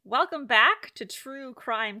Welcome back to True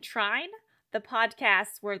Crime Trine, the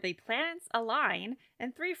podcast where the planets align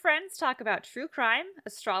and three friends talk about true crime,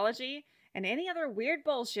 astrology, and any other weird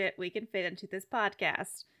bullshit we can fit into this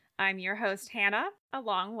podcast. I'm your host, Hannah,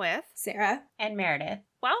 along with Sarah and Meredith.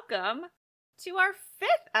 Welcome to our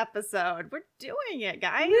 5th episode. We're doing it,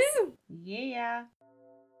 guys. Woo! Yeah.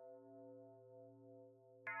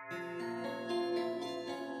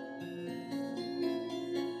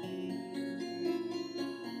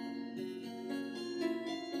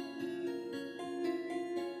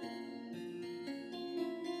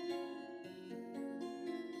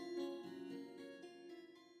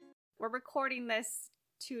 We're recording this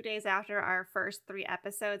 2 days after our first 3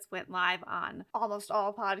 episodes went live on almost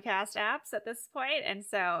all podcast apps at this point, and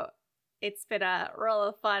so it's been a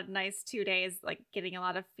real fun, nice 2 days, like getting a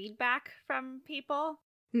lot of feedback from people.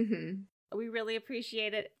 Mm-hmm. We really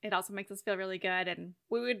appreciate it. It also makes us feel really good, and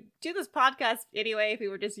we would do this podcast anyway if we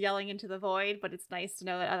were just yelling into the void, but it's nice to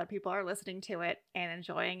know that other people are listening to it and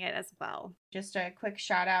enjoying it as well. Just a quick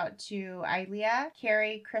shout out to Ilea,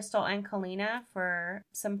 Carrie, Crystal, and Kalina for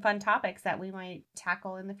some fun topics that we might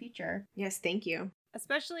tackle in the future. Yes, thank you.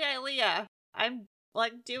 Especially Ilea. I'm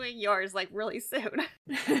doing yours really soon.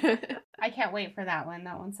 I can't wait for that one.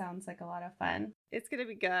 That one sounds like a lot of fun. It's gonna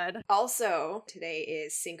be good. Also, today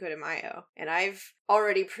is Cinco de Mayo, and I've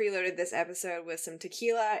already preloaded this episode with some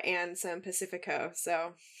tequila and some Pacifico,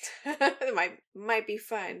 so it might be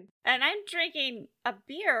fun. And I'm drinking a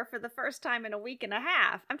beer for the first time in a week and a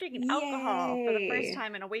half. I'm drinking alcohol for the first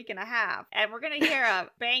time in a week and a half. And we're gonna hear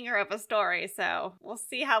a banger of a story, so we'll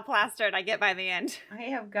see how plastered I get by the end. I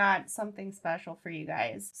have got something special for you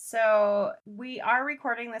guys. So we are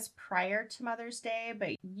recording this prior to Mother's Day, but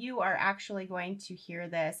you are actually going to hear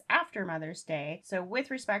this after Mother's Day. So with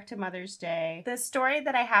respect to Mother's Day, the story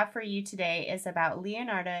that I have for you today is about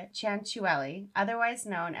Leonarda Cianciulli, otherwise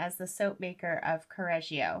known as the soap maker of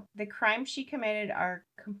Correggio. The crimes she committed are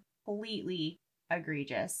completely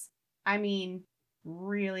egregious. I mean,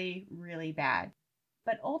 really, really bad.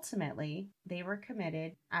 But ultimately, they were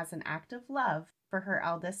committed as an act of love for her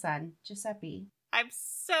eldest son, Giuseppe. I'm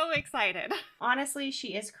so excited. Honestly, she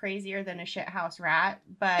is crazier than a shithouse rat,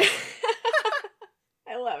 but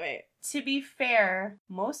I love it. To be fair,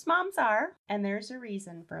 most moms are, and there's a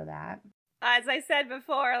reason for that. As I said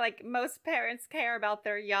before, most parents care about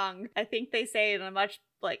their young. I think they say it in a much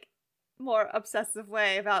more obsessive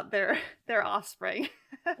way about their offspring.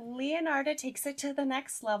 Leonarda takes it to the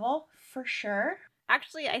next level, for sure.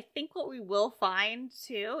 Actually, I think what we will find,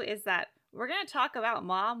 too, is that we're going to talk about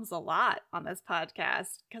moms a lot on this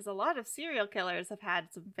podcast, because a lot of serial killers have had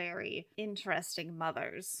some very interesting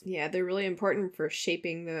mothers. Yeah, they're really important for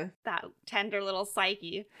shaping that tender little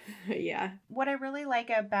psyche. Yeah. What I really like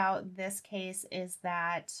about this case is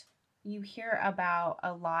that you hear about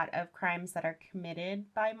a lot of crimes that are committed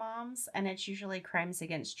by moms, and it's usually crimes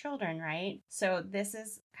against children, right? So this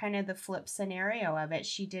is kind of the flip scenario of it.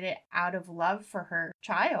 She did it out of love for her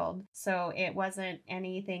child, so it wasn't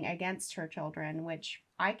anything against her children, which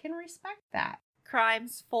I can respect that.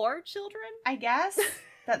 Crimes for children? I guess.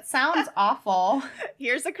 That sounds awful.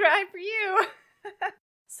 Here's a crime for you.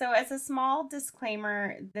 So as a small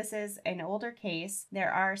disclaimer, this is an older case. There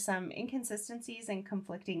are some inconsistencies and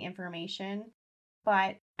conflicting information,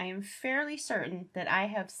 but I am fairly certain that I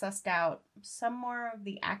have sussed out some more of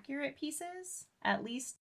the accurate pieces, at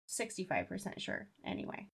least 65% sure,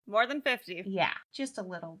 anyway. More than 50. Yeah, just a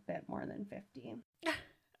little bit more than 50.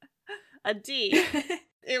 A D.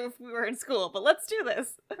 If we were in school, but let's do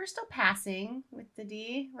this. We're still passing with the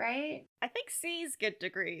D, right? I think C's get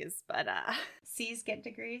degrees, but C's get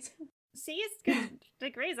degrees? C's get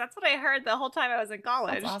degrees. That's what I heard the whole time I was in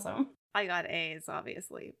college. That's awesome. I got A's,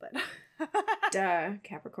 obviously, but... Duh,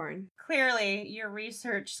 Capricorn. Clearly, your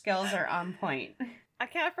research skills are on point. A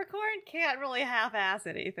Capricorn can't really half-ass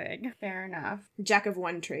anything. Fair enough. Jack of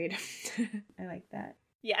one trade. I like that.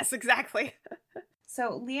 Yes, exactly.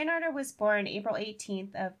 So, Leonarda was born April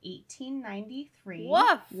 18th of 1893.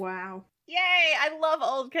 Woof! Wow. Yay! I love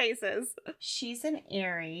old cases. She's an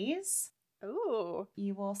Aries. Ooh.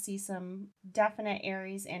 You will see some definite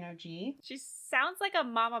Aries energy. She sounds like a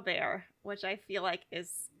mama bear, which I feel like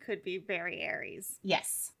could be very Aries.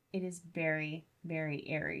 Yes, it is very, very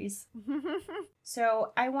Aries.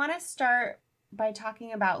 So, I want to start by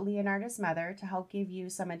talking about Leonarda's mother to help give you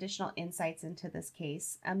some additional insights into this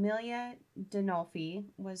case. Amelia Dinolfi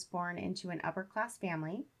was born into an upper-class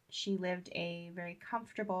family. She lived a very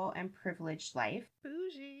comfortable and privileged life.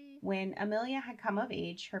 Bougie. When Amelia had come of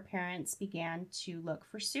age, her parents began to look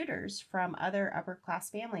for suitors from other upper-class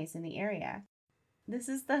families in the area. This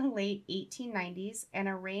is the late 1890s, and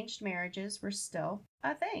arranged marriages were still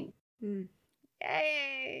a thing.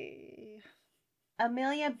 Yay!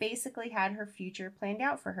 Amelia basically had her future planned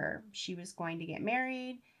out for her. She was going to get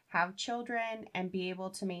married, have children, and be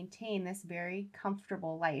able to maintain this very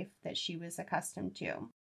comfortable life that she was accustomed to.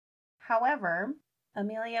 However,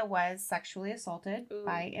 Amelia was sexually assaulted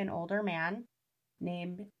by an older man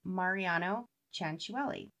named Mariano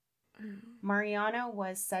Cianciulli. Mariano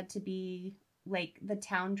was said to be like the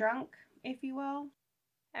town drunk, if you will.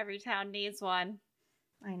 Every town needs one.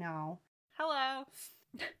 I know. Hello.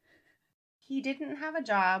 He didn't have a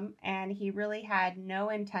job, and he really had no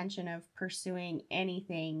intention of pursuing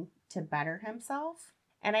anything to better himself.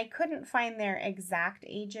 And I couldn't find their exact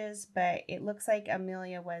ages, but it looks like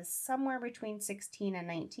Amelia was somewhere between 16 and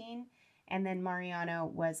 19, and then Mariano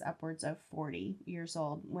was upwards of 40 years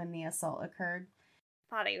old when the assault occurred.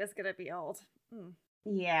 Thought he was gonna be old.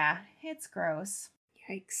 Yeah, it's gross.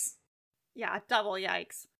 Yikes. Yeah, double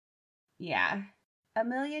yikes. Yeah.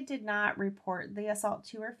 Amelia did not report the assault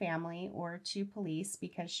to her family or to police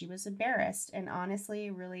because she was embarrassed and honestly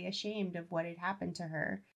really ashamed of what had happened to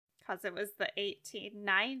her. Because it was the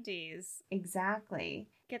 1890s. Exactly.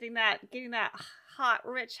 Getting that hot,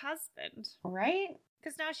 rich husband. Right?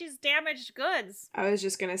 Because now she's damaged goods. I was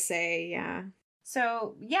just gonna say, yeah.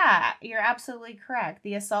 So, yeah, you're absolutely correct.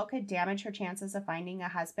 The assault could damage her chances of finding a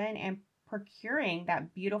husband and procuring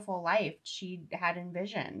that beautiful life she had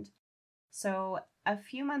envisioned. So, a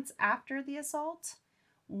few months after the assault,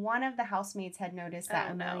 one of the housemaids had noticed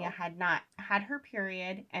that Amelia had not had her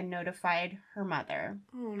period and notified her mother.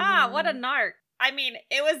 Oh, no. What a narc. I mean,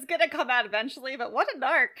 it was gonna come out eventually, but what a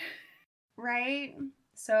narc. Right?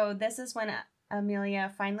 So, this is when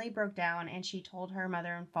Amelia finally broke down and she told her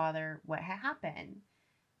mother and father what had happened.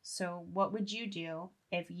 So, what would you do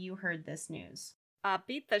if you heard this news?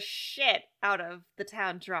 Beat the shit out of the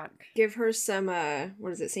town drunk. Give her some,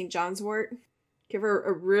 what is it, St. John's wort? Give her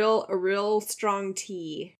a real strong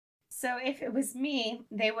tea. So if it was me,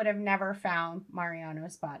 they would have never found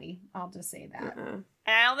Mariano's body. I'll just say that. And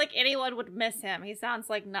I don't think anyone would miss him. He sounds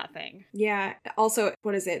like nothing. Yeah. Also,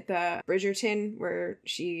 what is it? The Bridgerton, where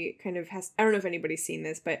she kind of has... I don't know if anybody's seen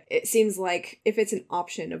this, but it seems like if it's an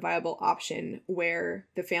option, a viable option, where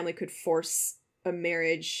the family could force a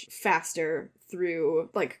marriage faster through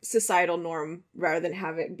like societal norm rather than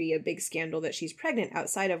have it be a big scandal that she's pregnant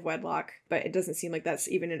outside of wedlock. But it doesn't seem like that's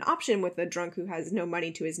even an option with a drunk who has no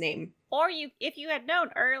money to his name. Or if you had known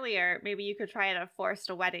earlier, maybe you could try to force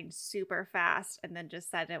a wedding super fast and then just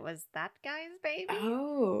said it was that guy's baby.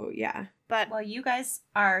 Oh, yeah. But well, you guys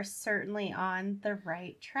are certainly on the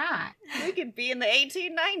right track. We could be in the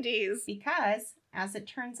 1890s. Because, as it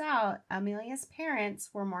turns out, Amelia's parents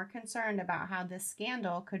were more concerned about how this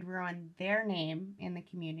scandal could ruin their name in the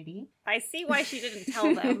community. I see why she didn't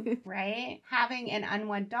tell them. Right? Having an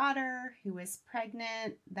unwed daughter who was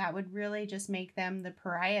pregnant, that would really just make them the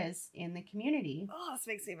pariahs in the community. Oh, this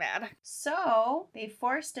makes me mad. So, they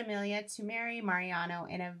forced Amelia to marry Mariano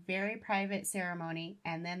in a very private ceremony,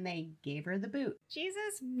 and then they gave her the boot.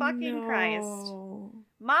 Jesus fucking Christ.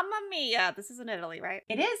 Mamma mia. This is in Italy, right?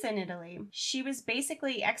 It is in Italy. She was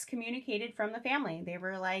basically excommunicated from the family. They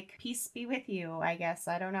were like, peace be with you, I guess.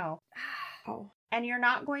 I don't know. Oh. And you're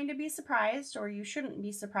not going to be surprised, or you shouldn't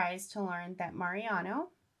be surprised to learn that Mariano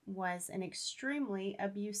was an extremely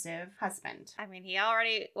abusive husband. I mean, he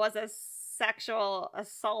already was a sexual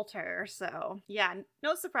assaulter, so yeah,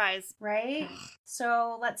 no surprise. Right?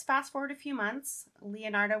 So let's fast forward a few months.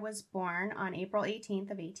 Leonarda was born on April 18th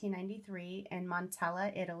of 1893 in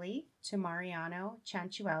Montella, Italy, to Mariano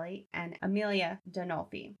Cianciulli and Amelia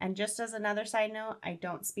Donolfi. And just as another side note, I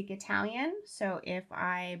don't speak Italian, so if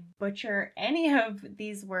I butcher any of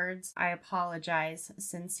these words, I apologize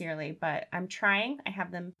sincerely, but I'm trying. I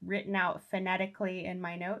have them written out phonetically in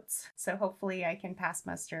my notes, so hopefully I can pass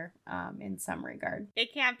muster in some regard.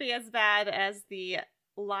 It can't be as bad as the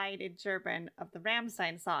line in German of the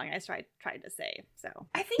Rammstein song I tried to say, so.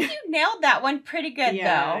 I think you nailed that one pretty good, though.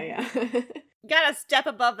 Yeah. Gotta step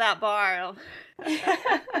above that bar.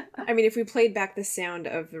 I mean, if we played back the sound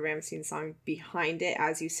of the Rammstein song behind it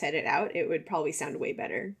as you said it out, it would probably sound way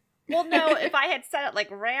better. Well, no, if I had said it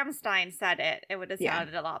like Rammstein said it, it would have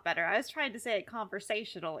sounded a lot better. I was trying to say it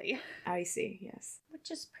conversationally. I see, yes.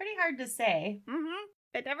 Which is pretty hard to say. Mm-hmm.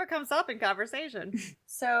 It never comes up in conversation.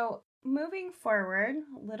 So, moving forward,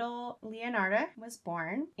 little Leonarda was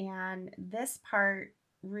born, and this part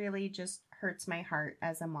really just hurts my heart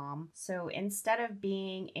as a mom. So instead of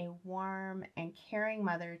being a warm and caring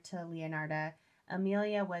mother to Leonarda,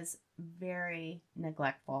 Amelia was very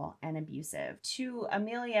neglectful and abusive. To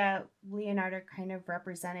Amelia, Leonarda kind of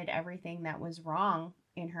represented everything that was wrong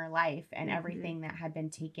in her life and everything that had been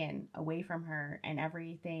taken away from her and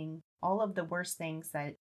everything, all of the worst things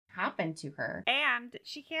that happened to her. And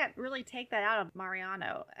she can't really take that out of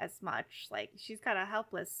Mariano as much. Like, she's kind of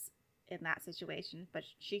helpless in that situation, but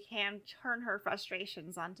she can turn her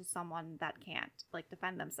frustrations onto someone that can't, like,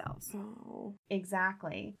 defend themselves. Oh.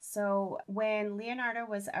 Exactly. So when Leonarda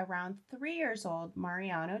was around 3 years old,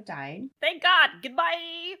 Mariano died. Thank God!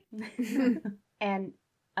 Goodbye! And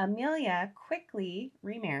Amelia quickly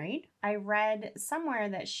remarried. I read somewhere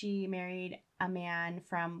that she married a man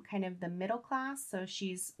from kind of the middle class. So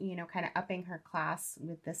she's, kind of upping her class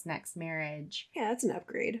with this next marriage. Yeah, that's an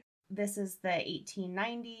upgrade. This is the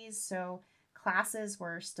 1890s. So classes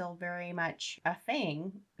were still very much a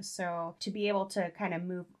thing. So to be able to kind of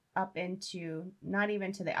move up into, not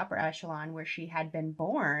even to the upper echelon where she had been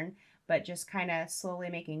born, but just kind of slowly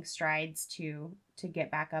making strides to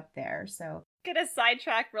get back up there. So Gonna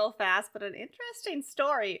sidetrack real fast, but an interesting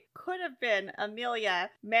story could have been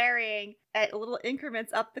Amelia marrying at little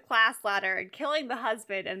increments up the class ladder and killing the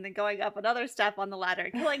husband and then going up another step on the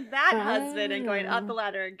ladder, killing that husband and going up the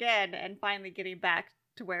ladder again and finally getting back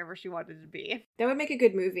to wherever she wanted to be. That would make a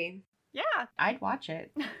good movie. Yeah. I'd watch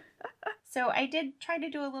it. So I did try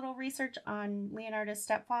to do a little research on Leonarda's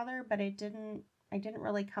stepfather, but I didn't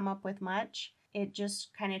really come up with much. It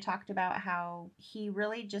just kind of talked about how he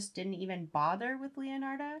really just didn't even bother with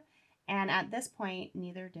Leonarda. And at this point,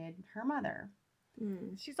 neither did her mother.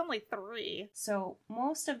 She's only 3. So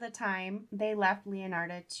most of the time, they left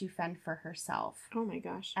Leonarda to fend for herself. Oh my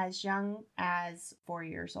gosh. As young as 4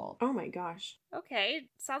 years old. Oh my gosh. Okay,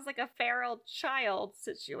 sounds like a feral child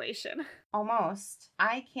situation. Almost.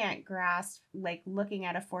 I can't grasp, like, looking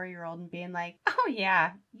at a 4-year-old and being like, oh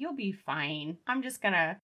yeah, you'll be fine. I'm just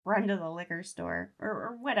gonna run to the liquor store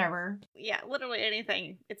or whatever. Yeah, literally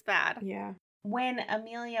anything. It's bad. Yeah. When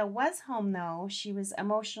Amelia was home, though, she was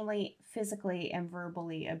emotionally, physically, and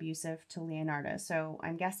verbally abusive to Leonarda. So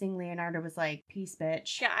I'm guessing Leonarda was like, peace,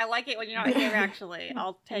 bitch. Yeah, I like it when you're not here, actually.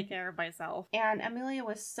 I'll take care of myself. And Amelia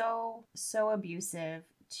was so abusive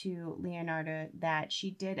to Leonarda that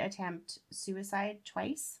she did attempt suicide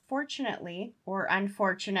twice. Fortunately, or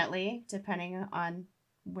unfortunately, depending on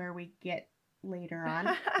where we get later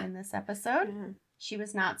on in this episode, she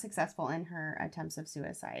was not successful in her attempts of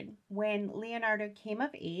suicide. When Leonarda came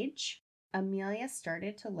of age, Amelia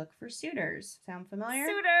started to look for suitors. Sound familiar?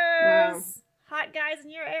 Suitors! Wow. Hot guys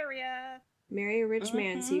in your area. Marry a rich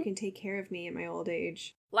man so you can take care of me in my old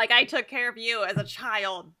age. Like I took care of you as a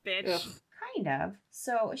child, bitch. Ugh. Kind of.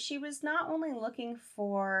 So she was not only looking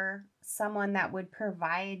for someone that would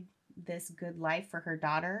provide this good life for her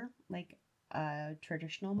daughter, like a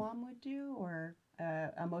traditional mom would do, or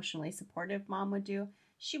emotionally supportive mom would do.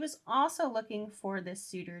 She was also looking for this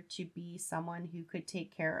suitor to be someone who could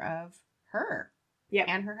take care of her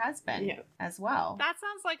and her husband as well. That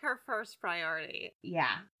sounds like her first priority.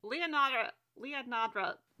 Yeah. Leonarda,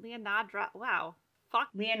 wow. Fuck.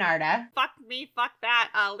 Leonarda. Fuck me, fuck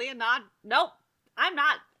that. Leonarda, nope. I'm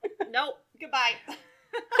not. Nope. Goodbye.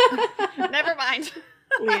 Never mind.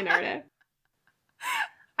 Leonarda.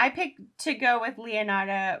 I picked to go with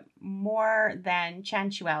Leonarda more than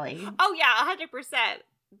Cianciulli. Oh yeah, 100%.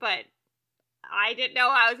 But I didn't know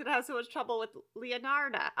I was going to have so much trouble with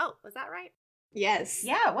Leonarda. Oh, was that right? Yes.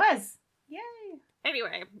 Yeah, it was. Yay.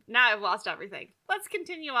 Anyway, now I've lost everything. Let's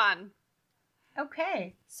continue on.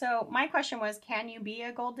 Okay, so my question was, can you be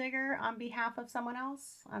a gold digger on behalf of someone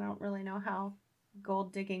else? I don't really know how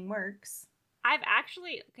gold digging works. I've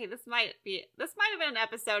actually, this might have been an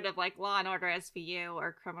episode of like Law and Order SVU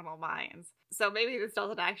or Criminal Minds. So maybe this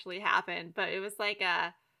doesn't actually happen, but it was like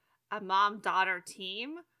a mom-daughter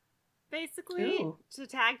team, basically, to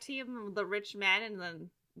tag team the rich men and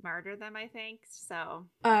then murder them, I think. So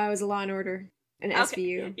It was a Law and Order, an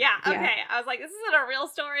SVU. Yeah, okay. I was like, this isn't a real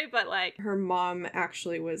story, but like... Her mom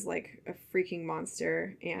actually was like a freaking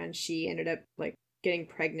monster, and she ended up like getting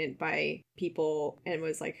pregnant by people and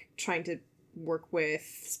was like trying to work with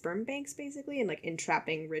sperm banks basically and like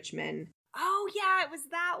entrapping rich men. Oh yeah, it was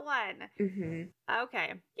that one. Mm-hmm.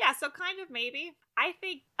 Okay. Yeah, so kind of maybe. I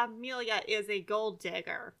think Amelia is a gold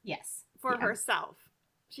digger. Yes. For herself.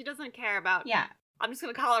 She doesn't care about... Yeah. I'm just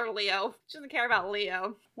going to call her Leo. She doesn't care about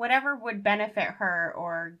Leo. Whatever would benefit her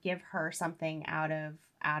or give her something out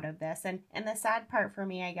of this. And the sad part for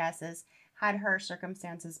me, I guess, is had her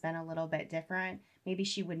circumstances been a little bit different, maybe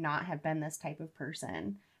she would not have been this type of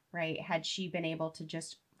person. Right? Had she been able to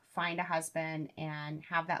just find a husband and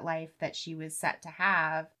have that life that she was set to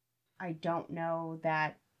have, I don't know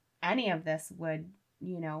that any of this would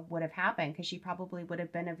have happened, because she probably would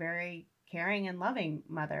have been a very caring and loving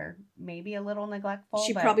mother, maybe a little neglectful.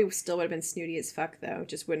 She probably still would have been snooty as fuck, though,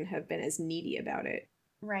 just wouldn't have been as needy about it.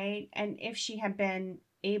 Right. And if she had been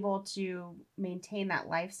able to maintain that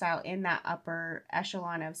lifestyle in that upper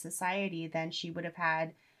echelon of society, then she would have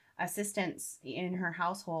had assistants in her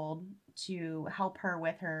household to help her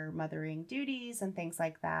with her mothering duties and things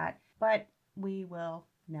like that. But we will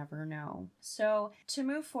never know. So to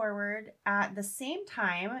move forward, at the same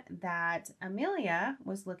time that Amelia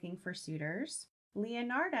was looking for suitors,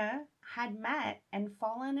 Leonarda had met and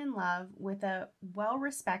fallen in love with a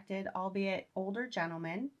well-respected, albeit older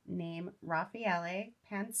gentleman named Raffaele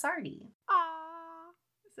Pansardi. Aww.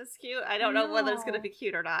 Is this cute? I don't know whether it's going to be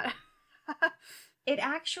cute or not. It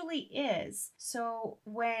actually is. So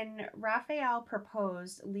when Raphael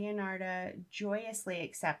proposed, Leonarda joyously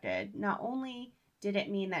accepted. Not only did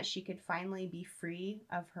it mean that she could finally be free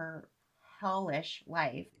of her hellish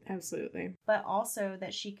life. Absolutely. But also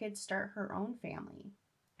that she could start her own family.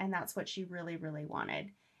 And that's what she really, really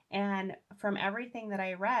wanted. And from everything that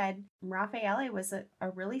I read, Raffaele was a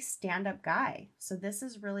really stand-up guy. So this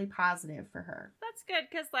is really positive for her. That's good,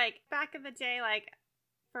 because, like, back in the day, like,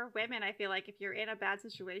 for women, I feel like if you're in a bad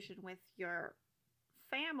situation with your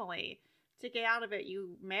family, to get out of it,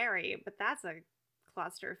 you marry. But that's a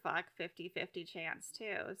clusterfuck 50-50 chance,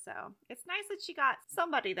 too. So it's nice that she got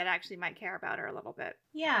somebody that actually might care about her a little bit.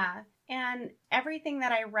 Yeah. And everything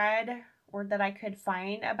that I read or that I could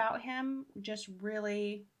find about him just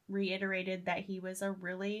really reiterated that he was a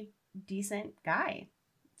really decent guy.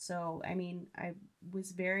 So, I mean, I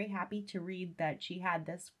was very happy to read that she had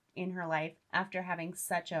this in her life after having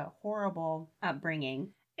such a horrible upbringing.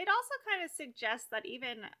 It also kind of suggests that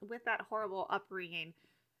even with that horrible upbringing,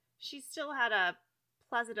 she still had a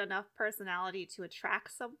pleasant enough personality to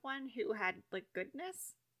attract someone who had, like,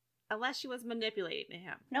 goodness, unless she was manipulating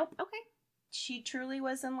him. Nope. Okay. She truly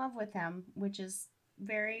was in love with him, which is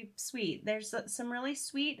very sweet. There's some really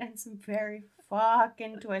sweet and some very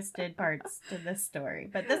fucking twisted parts to this story,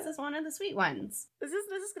 but this is one of the sweet ones. This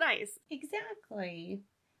is nice. Exactly.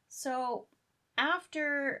 So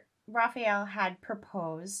after Raphael had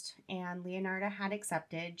proposed and Leonarda had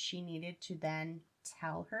accepted, she needed to then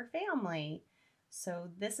tell her family. So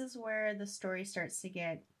this is where the story starts to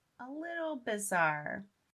get a little bizarre.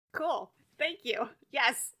 Cool. Thank you.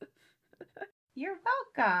 Yes. You're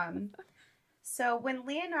welcome. So when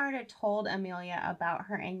Leonarda told Amelia about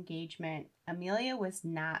her engagement, Amelia was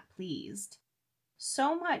not pleased.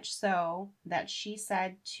 So much so that she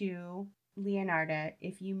said to Leonarda,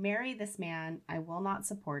 "If you marry this man, I will not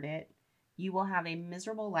support it. You will have a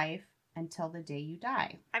miserable life until the day you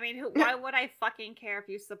die." I mean, why would I fucking care if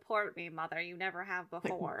you support me, mother? You never have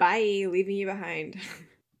before. Like, bye, leaving you behind.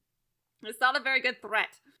 It's not a very good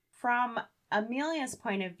threat. From Amelia's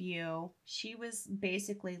point of view, she was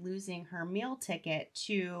basically losing her meal ticket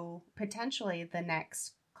to potentially the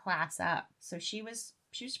next class up. So she was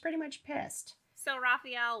pretty much pissed. So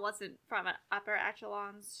Raphael wasn't from an upper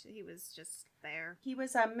echelons. He was just there. He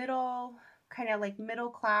was a middle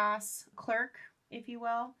class clerk, if you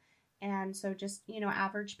will. And so just,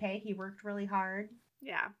 average pay. He worked really hard.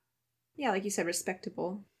 Yeah. Yeah, like you said,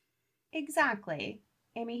 respectable. Exactly.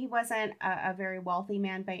 I mean, he wasn't a very wealthy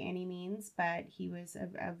man by any means, but he was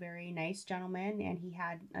a very nice gentleman, and he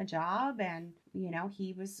had a job, and,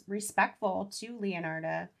 he was respectful to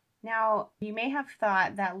Leonarda. Now, you may have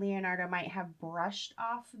thought that Leonarda might have brushed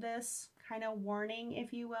off this kind of warning,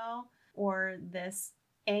 if you will, or this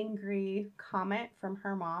angry comment from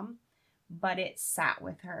her mom, but it sat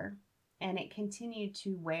with her, and it continued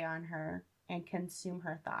to weigh on her and consume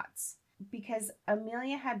her thoughts. Because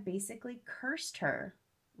Amelia had basically cursed her,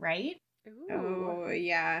 right? Ooh. Oh,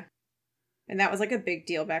 yeah. And that was like a big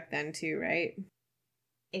deal back then too, right?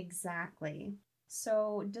 Exactly.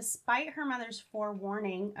 So despite her mother's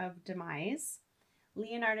forewarning of demise,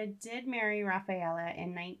 Leonarda did marry Raffaella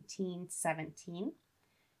in 1917.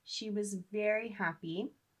 She was very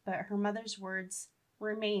happy, but her mother's words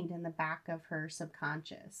remained in the back of her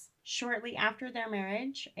subconscious. Shortly after their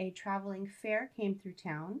marriage, a traveling fair came through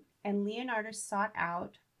town, and Leonarda sought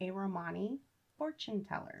out a Romani fortune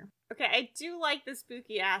teller. Okay, I do like the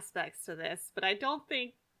spooky aspects to this, but I don't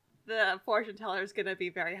think the fortune teller is going to be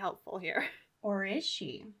very helpful here. Or is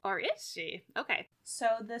she? Or is she? Okay. So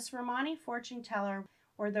this Romani fortune teller,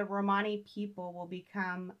 or the Romani people, will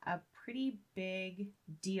become a pretty big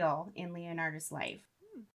deal in Leonarda's life.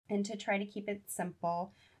 And to try to keep it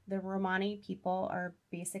simple, the Romani people are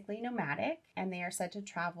basically nomadic, and they are said to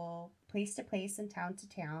travel place to place and town to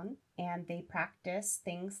town, and they practice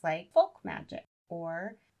things like folk magic,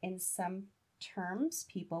 or in some terms,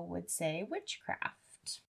 people would say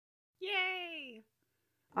witchcraft. Yay!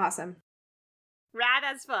 Awesome. Rad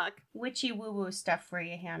as fuck. Witchy woo-woo stuff for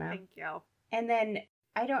you, Hannah. Thank you. And then,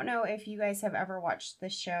 I don't know if you guys have ever watched the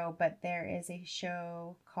show, but there is a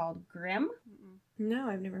show called Grimm. Mm-mm. No,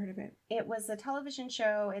 I've never heard of it. It was a television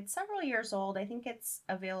show. It's several years old. I think it's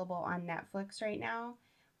available on Netflix right now.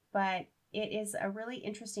 But it is a really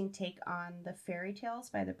interesting take on the fairy tales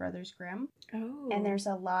by the Brothers Grimm. Oh. And there's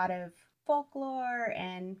a lot of folklore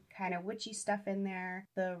and kind of witchy stuff in there.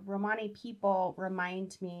 The Romani people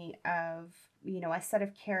remind me of, a set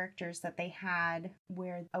of characters that they had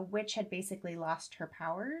where a witch had basically lost her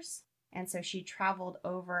powers. And so she traveled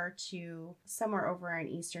over to somewhere over in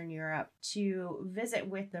Eastern Europe to visit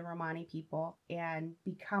with the Romani people and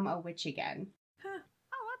become a witch again. Huh.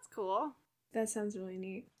 Oh, that's cool. That sounds really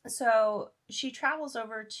neat. So she travels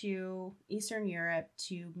over to Eastern Europe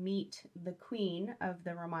to meet the queen of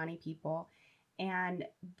the Romani people. And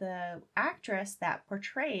the actress that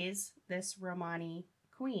portrays this Romani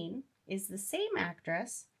queen is the same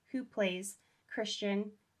actress who plays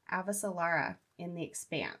Christian Avasarala in The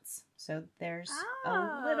Expanse. So there's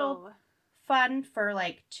a little fun for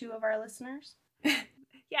like two of our listeners.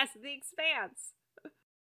 Yes, The Expanse.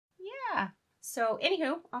 Yeah. So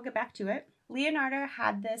anywho, I'll get back to it. Leonarda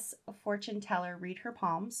had this fortune teller read her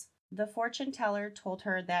palms. The fortune teller told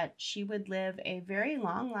her that she would live a very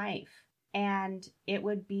long life and it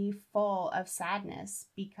would be full of sadness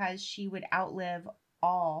because she would outlive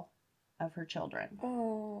all of her children.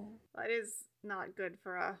 Oh. That is not good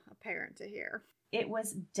for a parent to hear. It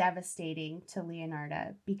was devastating to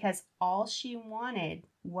Leonarda because all she wanted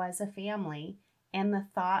was a family, and the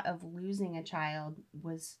thought of losing a child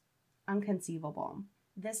was inconceivable.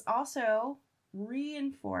 This also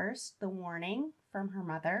reinforced the warning from her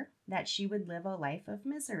mother that she would live a life of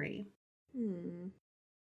misery.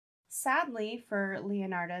 Sadly for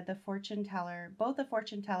Leonarda, both the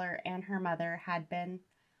fortune teller and her mother had been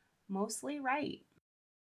mostly right.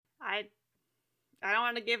 I don't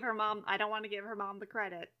want to give her mom the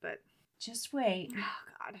credit, but Just wait. oh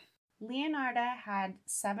god. Leonarda had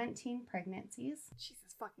 17 pregnancies.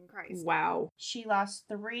 Jesus fucking Christ. Wow. She lost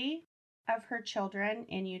 3 of her children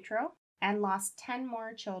in utero and lost 10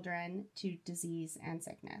 more children to disease and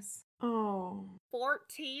sickness. Oh.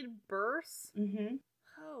 14 births? Mm-hmm.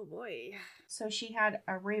 Oh boy. So she had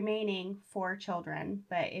a remaining 4 children,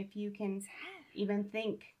 but if you can even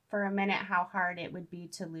think for a minute how hard it would be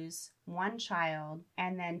to lose one child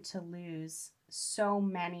and then to lose so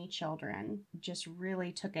many children just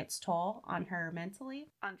really took its toll on her mentally.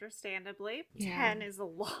 Understandably. Yeah. 10 is a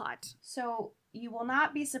lot. So you will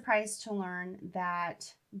not be surprised to learn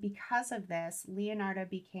that because of this, Leonarda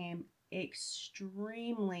became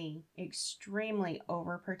extremely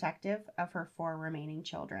overprotective of her 4 remaining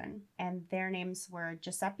children. And their names were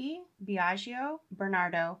Giuseppe, Biagio,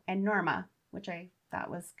 Bernardo, and Norma, which I thought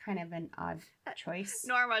was kind of an odd choice.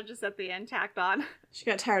 Norma just at the end tacked on. She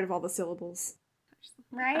got tired of all the syllables.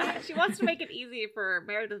 Right? She wants to make it easy for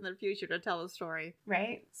Meredith in the future to tell the story.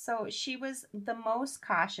 Right? So she was the most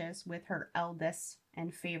cautious with her eldest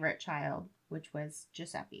and favorite child, which was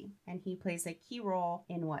Giuseppe, and he plays a key role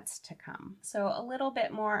in what's to come. So a little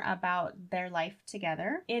bit more about their life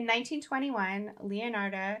together. In 1921,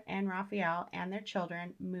 Leonarda and Raphael and their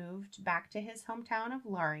children moved back to his hometown of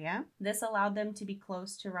Lauria. This allowed them to be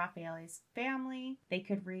close to Raphael's family. They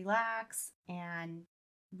could relax and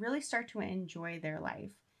really start to enjoy their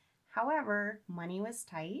life. However, money was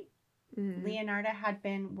tight. Leonarda had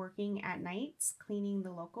been working at nights cleaning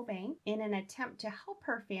the local bank. In an attempt to help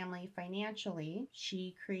her family financially,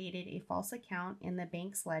 she created a false account in the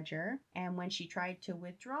bank's ledger, and when she tried to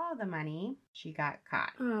withdraw the money, she got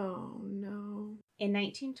caught. Oh, no. In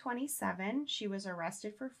 1927, she was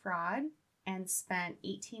arrested for fraud and spent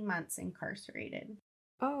 18 months incarcerated.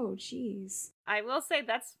 Oh, jeez. I will say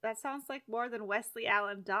that sounds like more than Wesley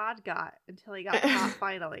Allen Dodd got until he got caught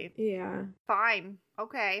finally. Yeah. Fine.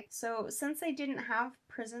 Okay. So, since they didn't have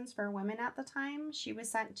prisons for women at the time, she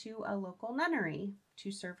was sent to a local nunnery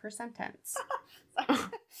to serve her sentence. I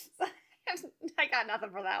got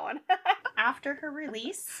nothing for that one. After her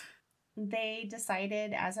release, they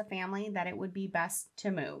decided as a family that it would be best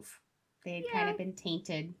to move. They had kind of been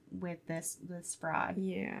tainted with this fraud.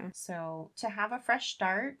 Yeah. So to have a fresh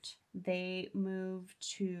start, they moved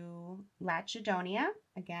to Lacedonia.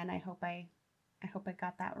 Again, I hope I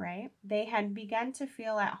got that right. They had begun to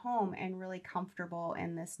feel at home and really comfortable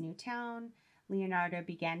in this new town. Leonarda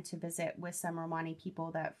began to visit with some Romani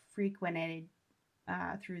people that frequented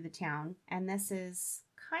through the town. And this is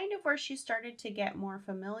kind of where she started to get more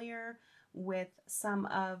familiar with some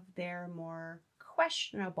of their more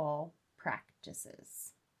questionable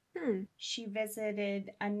practices. She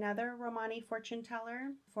visited another Romani fortune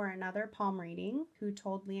teller for another palm reading who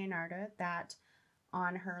told Leonarda that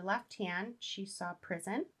on her left hand she saw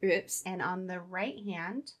prison. Oops. And on the right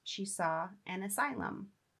hand she saw an asylum.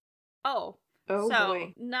 Oh so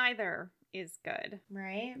boy. Neither is good.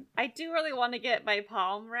 Right? I do really want to get my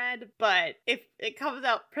palm read, but if it comes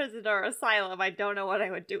out prison or asylum, I don't know what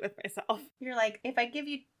I would do with myself. You're like, if I give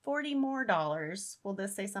you $40 more, will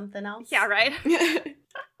this say something else? Yeah, right?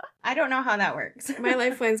 I don't know how that works. My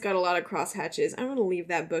lifeline's got a lot of cross hatches. I'm going to leave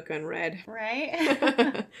that book unread.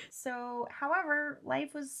 Right? So, however,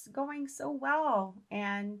 life was going so well.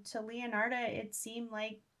 And to Leonarda, it seemed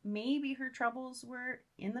like maybe her troubles were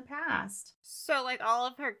in the past. So, like, all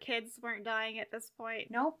of her kids weren't dying at this point?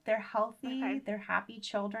 Nope, they're healthy. Okay. They're happy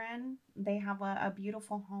children. They have a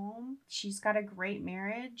beautiful home. She's got a great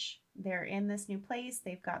marriage. They're in this new place.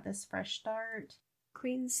 They've got this fresh start.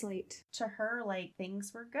 Clean slate. To her, like,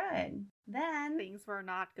 things were good. Then Things were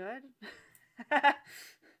not good?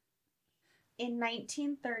 in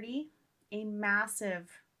 1930, a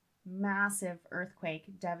massive earthquake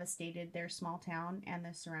devastated their small town and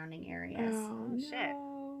the surrounding areas. Oh, shit.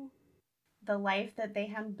 no. The life that they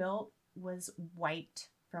had built was wiped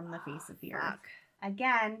from the face of the earth. Fuck.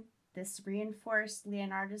 Again, this reinforced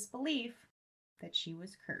Leonarda's belief that she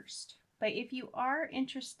was cursed. But if you are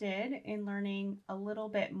interested in learning a little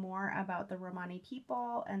bit more about the Romani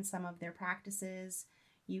people and some of their practices,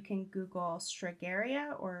 you can Google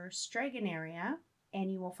Stragaria or Straganaria,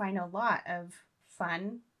 and you will find a lot of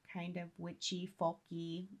fun, kind of witchy,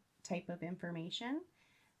 folky type of information.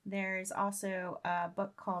 There's also a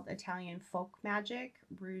book called Italian Folk Magic,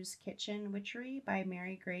 Rue's Kitchen Witchery by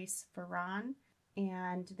Mary Grace Ferran.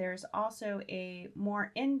 And there's also a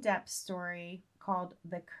more in-depth story called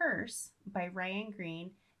The Curse by Ryan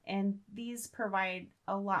Green. And these provide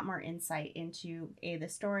a lot more insight into the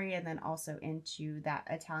story and then also into that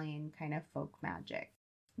Italian kind of folk magic.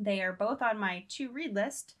 They are both on my to-read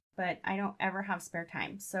list, but I don't ever have spare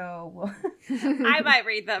time. So I might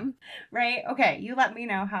read them. Right? Okay, you let me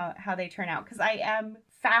know how they turn out, because I am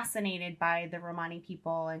fascinated by the Romani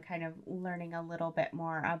people and kind of learning a little bit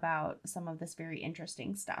more about some of this very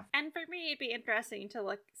interesting stuff. And for me, it'd be interesting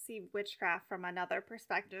to see witchcraft from another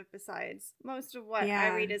perspective besides most of what I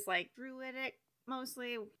read is like druidic,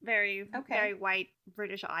 mostly very white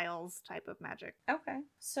British Isles type of magic. Okay.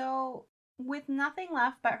 So with nothing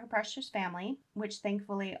left but her precious family, which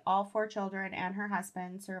thankfully all 4 children and her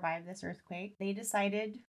husband survived this earthquake, they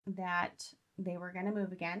decided that they were going to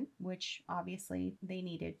move again, which obviously they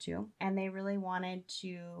needed to. And they really wanted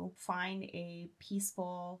to find a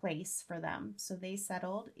peaceful place for them. So they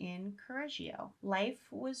settled in Correggio. Life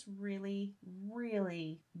was really,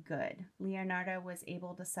 really good. Leonarda was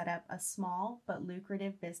able to set up a small but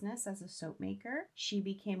lucrative business as a soap maker. She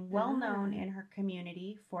became well known in her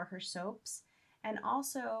community for her soaps, and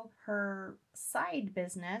also her side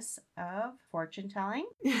business of fortune telling,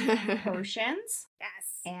 potions,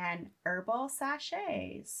 and herbal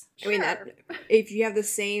sachets. I mean, that if you have the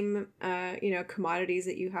same, commodities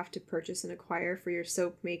that you have to purchase and acquire for your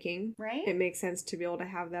soap making, right? It makes sense to be able to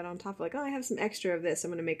have that on top. Like, oh, I have some extra of this. I'm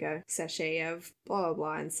going to make a sachet of blah, blah,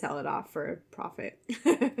 blah and sell it off for a profit.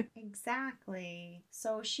 Exactly.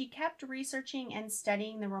 So she kept researching and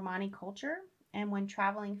studying the Romani culture. And when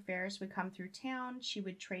traveling fairs would come through town, she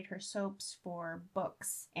would trade her soaps for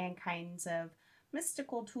books and kinds of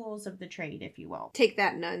mystical tools of the trade, if you will. Take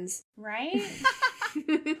that, nuns. Right?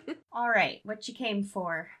 All right, what you came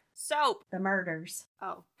for? Soap. The murders.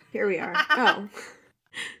 Oh. Here we are. Oh.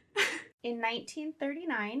 In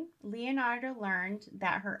 1939, Leonarda learned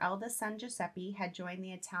that her eldest son Giuseppe had joined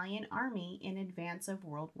the Italian army in advance of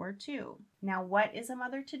World War II. Now, what is a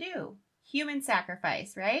mother to do? Human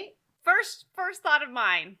sacrifice, right? First thought of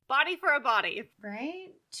mine. Body for a body.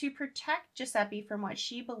 Right? To protect Giuseppe from what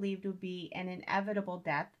she believed would be an inevitable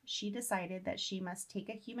death, she decided that she must take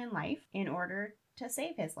a human life in order to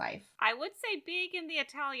save his life. I would say being in the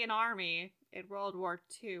Italian army in World War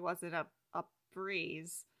II wasn't a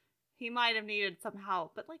breeze. He might have needed some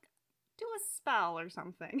help, but do a spell or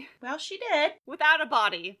something. Well, she did. Without a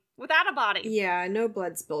body. Yeah, no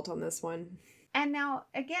blood spilt on this one. And now,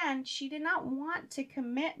 again, she did not want to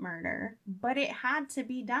commit murder, but it had to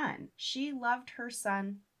be done. She loved her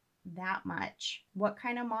son that much. What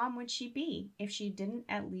kind of mom would she be if she didn't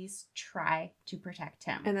at least try to protect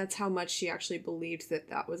him? And that's how much she actually believed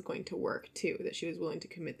that was going to work, too, that she was willing to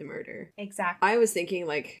commit the murder. Exactly. I was thinking,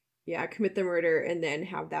 commit the murder and then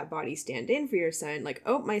have that body stand in for your son.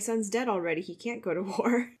 Oh, my son's dead already. He can't go to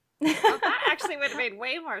war. Well, that actually would have made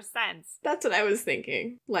way more sense. That's what I was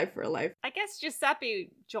thinking. Life for a life. I guess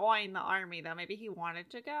Giuseppe joined the army, though. Maybe he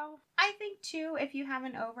wanted to go. I think, too, if you have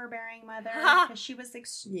an overbearing mother, because she was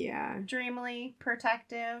extremely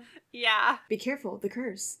protective. Yeah. Be careful. The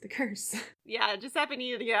curse. The curse. Yeah, Giuseppe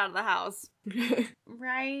needed to get out of the house.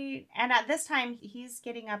 Right. And at this time, he's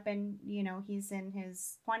getting up and, he's in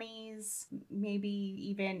his 20s, maybe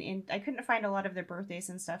even in, I couldn't find a lot of their birthdays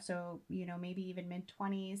and stuff, so, maybe even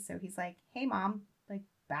mid-20s. So he's like, hey, Mom, like,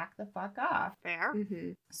 back the fuck off. Fair.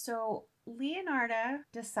 Mm-hmm. So Leonarda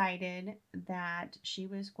decided that she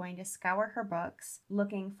was going to scour her books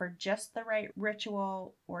looking for just the right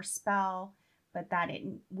ritual or spell, but that it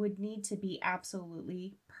would need to be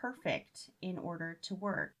absolutely perfect in order to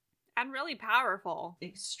work. And really powerful.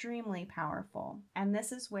 Extremely powerful. And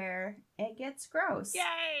this is where it gets gross.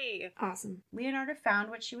 Yay! Awesome. Leonarda found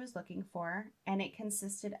what she was looking for, and it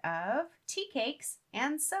consisted of tea cakes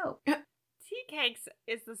and soap. Tea cakes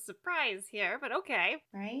is the surprise here, but okay.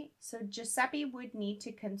 Right? So Giuseppe would need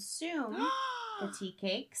to consume the tea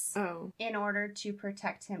cakes in order to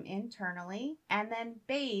protect him internally, and then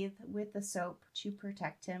bathe with the soap to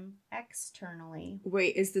protect him externally.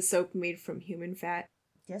 Wait, is the soap made from human fat?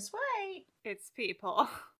 Just wait. It's people.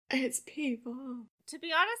 It's people. To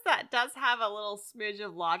be honest, that does have a little smidge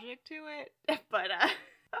of logic to it, but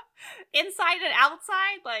inside and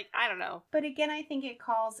outside, like, I don't know. But again, I think it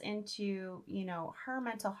calls into, her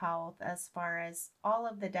mental health as far as all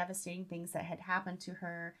of the devastating things that had happened to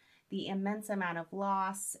her, the immense amount of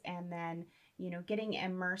loss, and then, getting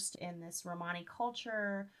immersed in this Romani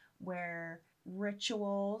culture where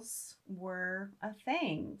rituals were a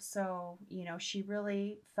thing. So, she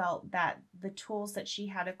really felt that the tools that she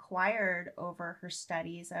had acquired over her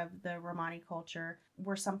studies of the Romani culture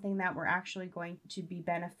were something that were actually going to be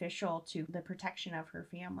beneficial to the protection of her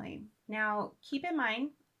family. Now, keep in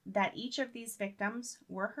mind that each of these victims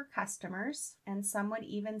were her customers, and some would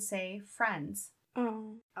even say friends.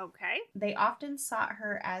 Oh. Okay. They often sought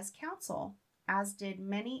her as counsel, as did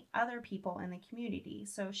many other people in the community.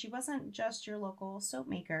 So she wasn't just your local soap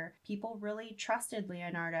maker. People really trusted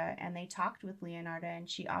Leonarda, and they talked with Leonarda, and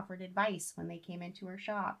she offered advice when they came into her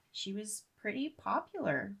shop. She was pretty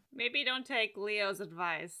popular. Maybe don't take Leo's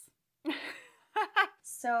advice.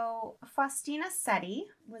 So Faustina Seti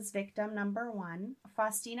was victim number 1.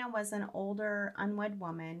 Faustina was an older, unwed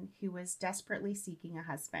woman who was desperately seeking a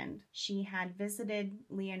husband. She had visited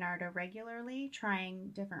Leonarda regularly,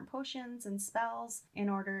 trying different potions and spells in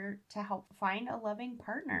order to help find a loving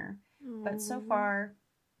partner. But so far,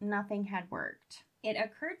 nothing had worked. It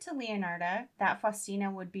occurred to Leonarda that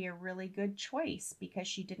Faustina would be a really good choice because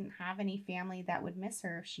she didn't have any family that would miss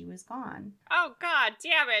her if she was gone. Oh, God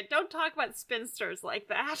damn it. Don't talk about spinsters like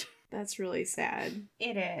that. That's really sad.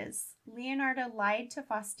 It is. Leonarda lied to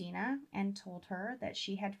Faustina and told her that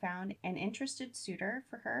she had found an interested suitor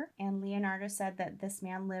for her, and Leonarda said that this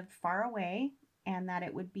man lived far away and that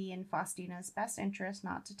it would be in Faustina's best interest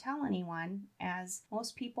not to tell anyone, as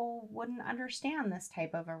most people wouldn't understand this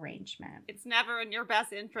type of arrangement. It's never in your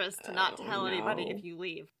best interest to not tell anybody if you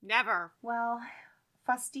leave. Never. Well,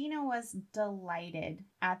 Faustina was delighted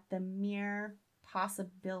at the mere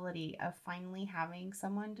possibility of finally having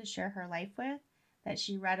someone to share her life with that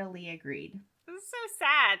she readily agreed. This is so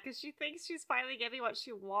sad because she thinks she's finally getting what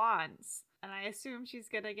she wants. And I assume she's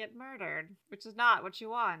gonna get murdered, which is not what she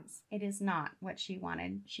wants. It is not what she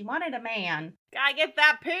wanted. She wanted a man. Gotta get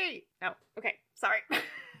that pee! No, okay, sorry.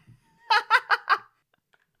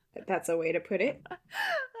 That's a way to put it.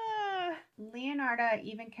 Leonarda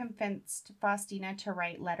even convinced Faustina to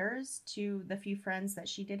write letters to the few friends that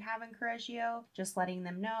she did have in Correggio, just letting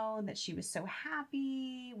them know that she was so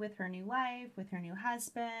happy with her new life, with her new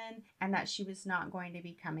husband, and that she was not going to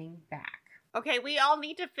be coming back. Okay, we all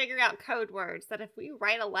need to figure out code words that if we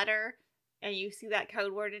write a letter and you see that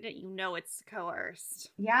code word in it, you know it's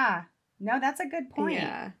coerced. Yeah. No, that's a good point.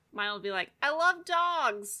 Yeah. Mine will be like, I love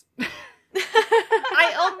dogs.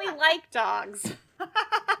 I only like dogs.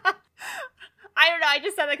 I don't know, I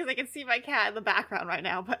just said that because I can see my cat in the background right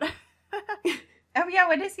now, but... Oh yeah,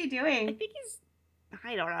 what is he doing? I think he's...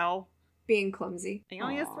 I don't know. Being clumsy. He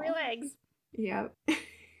only has 3 legs. Yep.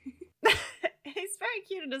 He's very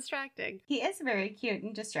cute and distracting. He is very cute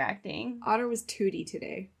and distracting. Otter was Tootie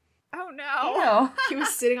today. Oh no. Ew. He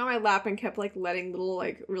was sitting on my lap and kept like letting little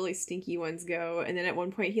like really stinky ones go, and then at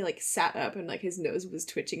one point he like sat up and like his nose was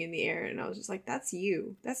twitching in the air, and I was just like, that's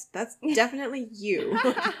you. That's definitely you.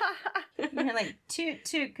 You're like, toot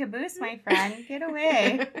toot caboose, my friend. Get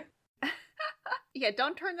away. Yeah,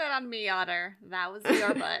 don't turn that on me, Otter. That was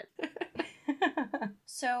your butt.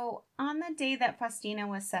 So, on the day that Faustina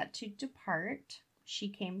was set to depart, She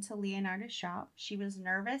came to Leonarda's shop. She was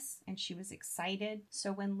nervous and she was excited.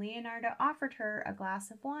 So when Leonarda offered her a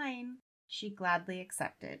glass of wine, she gladly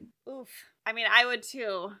accepted. Oof. I mean, I would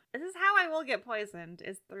too. This is how I will get poisoned,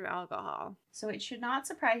 is through alcohol. So it should not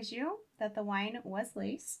surprise you that the wine was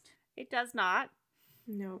laced. It does not.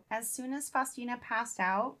 No. As soon as Faustina passed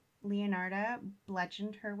out, Leonarda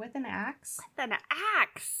bludgeoned her with an axe. With an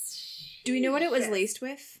axe. Do we know what it was Shit. laced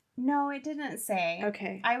with? No, it didn't say.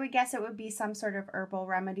 Okay. I would guess it would be some sort of herbal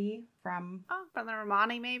remedy from... Oh, from the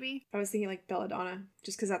Romani, maybe? I was thinking like belladonna,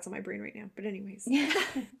 just because that's on my brain right now. But anyways.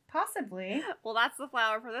 Possibly. Well, that's the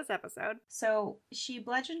flower for this episode. So she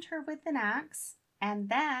bludgeoned her with an axe and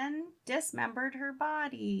then dismembered her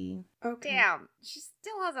body. Okay. Damn, she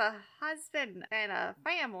still has a husband and a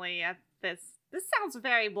family at this. This sounds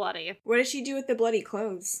very bloody. What did she do with the bloody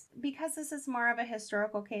clothes? Because this is more of a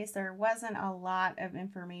historical case, there wasn't a lot of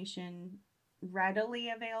information readily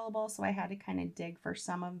available, so I had to kind of dig for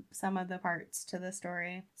some of the parts to the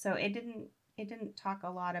story. So it didn't talk a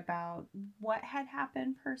lot about what had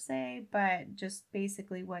happened per se, but just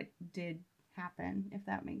basically what did happen, if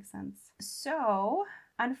that makes sense. So,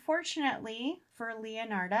 unfortunately for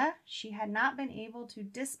Leonarda, she had not been able to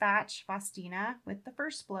dispatch Faustina with the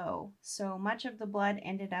first blow, so much of the blood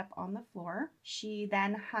ended up on the floor. She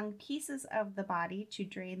then hung pieces of the body to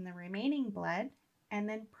drain the remaining blood, and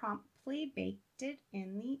then promptly baked it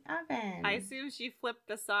in the oven. I assume she flipped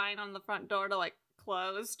the sign on the front door to, like,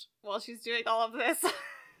 closed while she's doing all of this.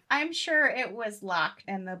 I'm sure it was locked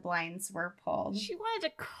and the blinds were pulled. She wanted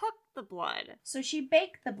to cook the blood. So she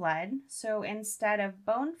baked the blood. So instead of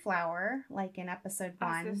bone flour, like in episode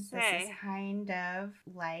 1, this is kind of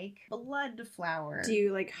like blood flour. Do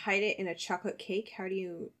you like hide it in a chocolate cake? How do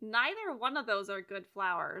you... Neither one of those are good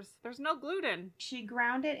flours. There's no gluten. She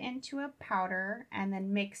ground it into a powder and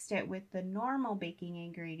then mixed it with the normal baking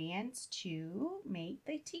ingredients to make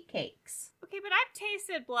the tea cakes. Okay, but I've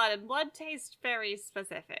tasted blood, and blood tastes very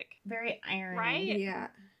specific. Very irony. Right? Yeah.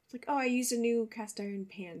 It's like, oh, I used a new cast iron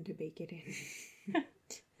pan to bake it in.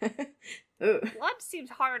 Blood seems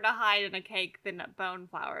harder to hide in a cake than bone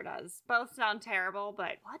flour does. Both sound terrible,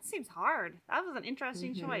 but blood seems hard. That was an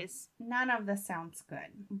interesting choice. None of this sounds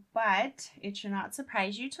good. But it should not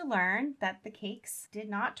surprise you to learn that the cakes did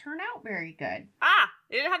not turn out very good. Ah!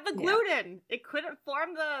 It didn't have the gluten! It couldn't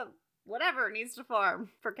form the whatever it needs to form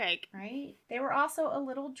for cake. Right? They were also a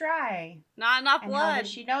little dry. Not enough And blood. how did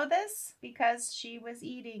she know this? Because she was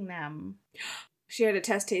eating them. She had a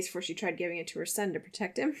test taste before she tried giving it to her son to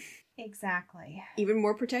protect him. Exactly. Even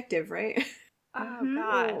more protective, right? Oh,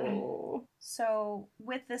 God. Oh. So,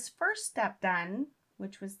 with this first step done,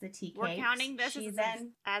 which was the tea cakes, We're counting this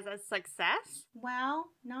as a success? Well,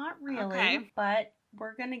 not really, Okay. but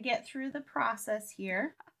we're going to get through the process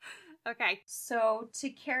here. Okay. So, to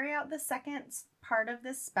carry out the second part of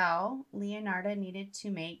the spell, Leonarda needed to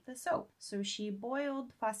make the soap. So, she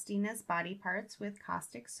boiled Faustina's body parts with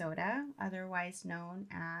caustic soda, otherwise known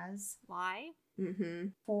as Why?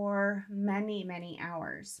 for many, many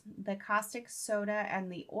hours. The caustic soda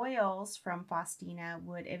and the oils from Faustina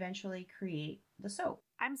would eventually create the soap.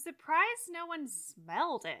 I'm surprised no one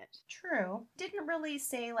smelled it. True. Didn't really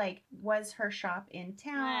say, like, was her shop in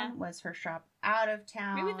town? Was her shop out of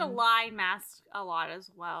town? Maybe the lie masked a lot as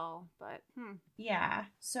well, but Yeah.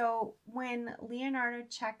 So when Leonardo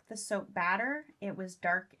checked the soap batter, it was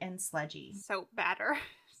dark and sludgy. soap batter.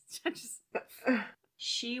 Just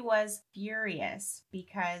She was furious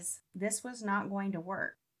because this was not going to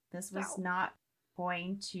work. This was not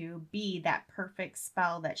going to be that perfect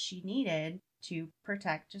spell that she needed to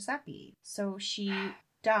protect Giuseppe. So she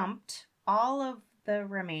dumped all of the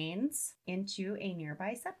remains into a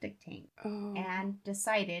nearby septic tank and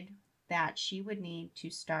decided that she would need to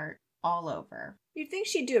start all over. You'd think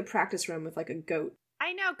she'd do a practice run with like a goat.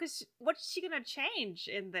 I know, because what's she going to change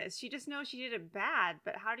in this? She just knows she did it bad,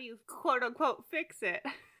 but how do you quote-unquote fix it?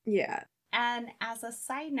 Yeah. And as a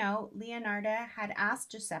side note, Leonarda had asked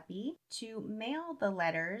Giuseppe to mail the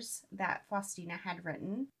letters that Faustina had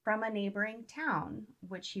written from a neighboring town,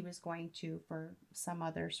 which he was going to for some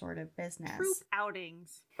other sort of business. Troop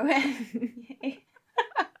outings.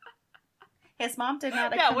 His mom did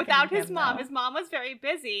not No, without his him, mom. though. His mom was very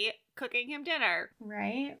busy cooking him dinner.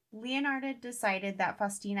 Right? Leonarda decided that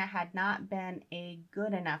Faustina had not been a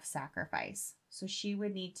good enough sacrifice, so she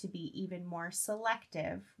would need to be even more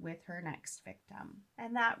selective with her next victim.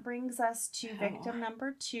 And that brings us to victim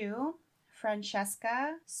number 2,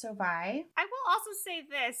 Francesca Sovai. I will also say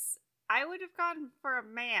this. I would have gone for a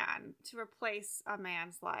man to replace a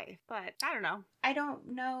man's life, but I don't know. I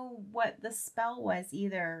don't know what the spell was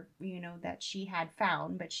either, that she had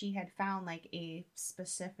found, but she had found like a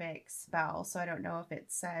specific spell. So I don't know if it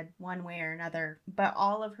said one way or another, but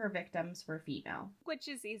all of her victims were female. Which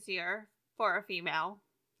is easier for a female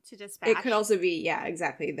to dispatch. It could also be, yeah,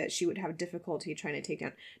 exactly, that she would have difficulty trying to take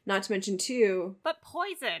down. Not to mention, too... But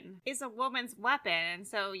poison is a woman's weapon, and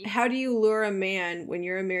so... How do you lure a man when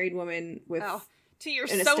you're a married woman with to your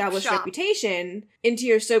an established reputation into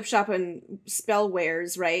your soap shop and spell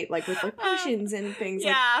wares, right? Like with like potions and things.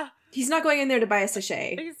 Yeah. Like, he's not going in there to buy a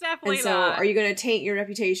sachet. He's definitely and so not. Are you going to taint your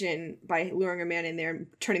reputation by luring a man in there and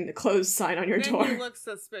turning the closed sign on your door? Then you look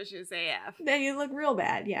suspicious AF. Then you look real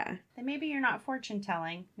bad, yeah. Then maybe you're not fortune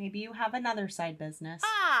telling. Maybe you have another side business.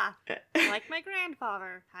 Like my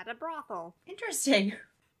grandfather had a brothel. Interesting.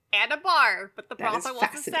 And a bar, but the That is brothel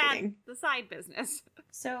was fascinating. the side business.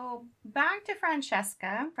 So back to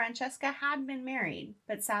Francesca. Francesca had been married,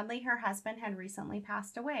 but sadly her husband had recently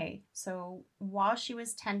passed away. So while she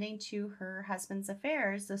was tending to her husband's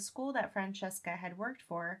affairs, the school that Francesca had worked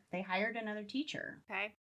for, they hired another teacher.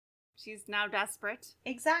 Okay. She's now desperate.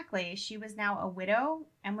 Exactly. She was now a widow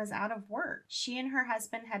and was out of work. She and her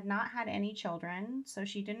husband had not had any children, so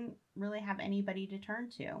she didn't really have anybody to turn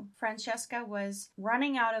to. Francesca was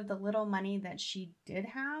running out of the little money that she did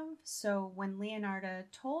have, so when Leonarda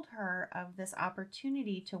told her of this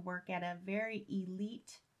opportunity to work at a very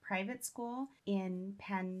elite private school in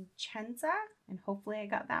Piacenza, and hopefully I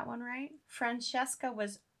got that one right, Francesca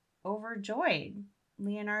was overjoyed.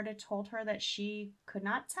 Leonarda told her that she could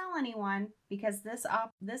not tell anyone because this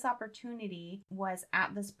opportunity was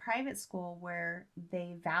at this private school where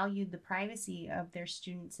they valued the privacy of their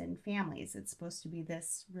students and families. It's supposed to be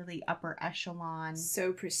this really upper echelon.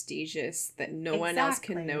 So prestigious that no one else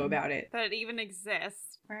can know about it. That it even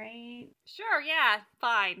exists. Right? Sure, yeah,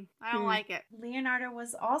 fine. I don't like it. Leonarda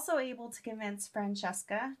was also able to convince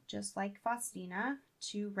Francesca, just like Faustina,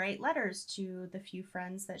 to write letters to the few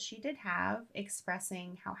friends that she did have,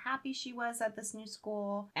 expressing how happy she was at this new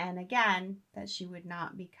school, and again, that she would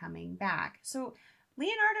not be coming back. So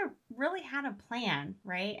Leonarda really had a plan,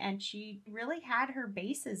 right? And she really had her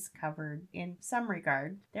bases covered in some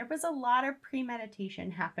regard. There was a lot of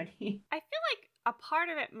premeditation happening. I feel like a part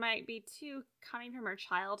of it might be too coming from her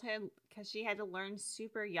childhood because she had to learn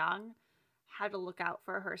super young how to look out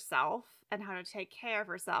for herself and how to take care of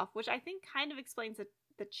herself, which I think kind of explains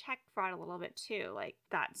the check fraud a little bit too. Like,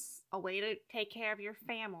 that's a way to take care of your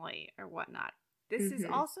family or whatnot. This is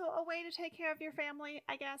also a way to take care of your family,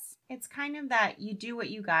 I guess. It's kind of that you do what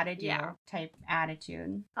you gotta do type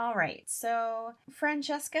attitude. All right, so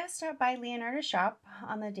Francesca stopped by Leonarda's shop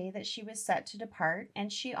on the day that she was set to depart,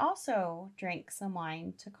 and she also drank some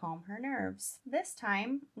wine to calm her nerves. This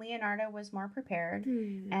time, Leonarda was more prepared,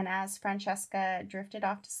 and as Francesca drifted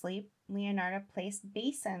off to sleep, Leonarda placed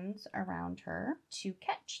basins around her to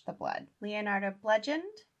catch the blood. Leonarda bludgeoned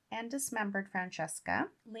and dismembered Francesca.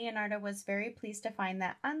 Leonarda was very pleased to find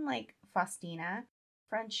that, unlike Faustina,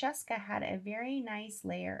 Francesca had a very nice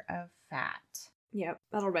layer of fat. Yep,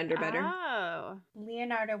 that'll render better. Oh.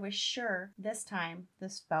 Leonarda was sure this time the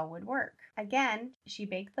spell would work. Again, she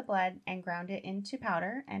baked the blood and ground it into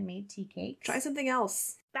powder and made tea cakes. Try something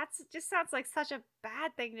else. That's just sounds like such a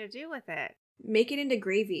bad thing to do with it. Make it into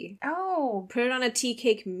gravy. Oh. Put it on a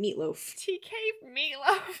Teacake meatloaf. Teacake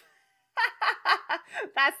meatloaf.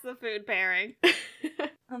 That's the food pairing.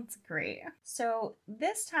 That's great. So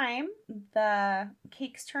this time, the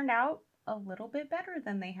cakes turned out a little bit better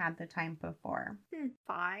than they had the time before.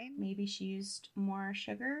 Fine. Maybe she used more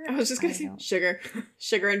sugar. I was just gonna say sugar.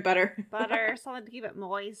 Sugar and butter. Butter, something to keep it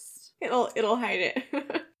moist. It'll hide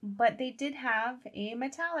it. But they did have a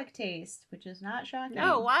metallic taste, which is not shocking.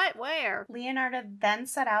 No, what? Where? Leonarda then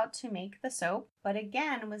set out to make the soap, but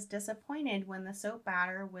again was disappointed when the soap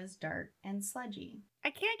batter was dark and sludgy. I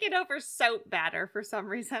can't get over soap batter for some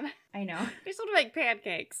reason. I know. I just want to make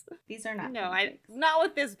pancakes. These are not pancakes. Not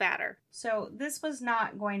with this batter. So this was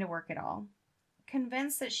not going to work at all.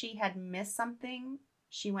 Convinced that she had missed something,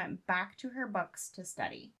 she went back to her books to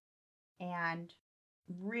study and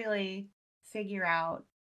really figure out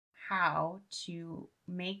how to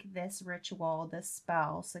make this ritual, this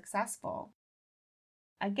spell, successful.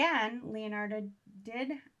 Again, Leonarda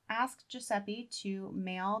did ask Giuseppe to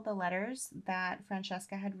mail the letters that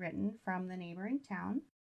Francesca had written from the neighboring town.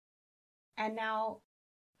 And now,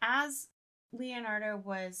 as Leonarda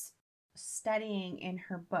was studying in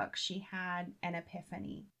her book, she had an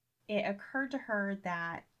epiphany. It occurred to her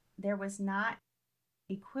that there was not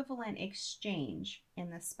equivalent exchange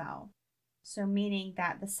in the spell. So meaning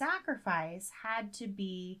that the sacrifice had to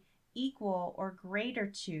be equal or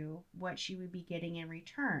greater to what she would be getting in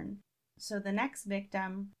return. So the next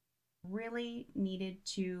victim really needed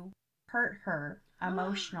to hurt her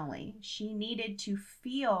emotionally. She needed to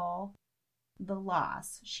feel the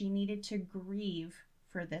loss. She needed to grieve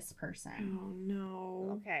for this person. Oh,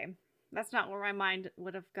 no. Okay. That's not where my mind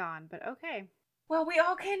would have gone, but okay. Well, we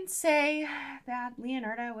all can say that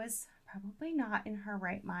Leonarda was probably not in her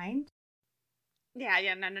right mind. Yeah,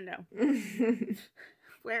 no.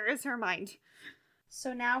 Where is her mind?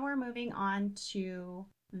 So now we're moving on to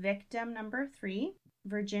victim number 3,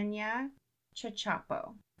 Virginia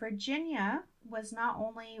Chachapo. Virginia was not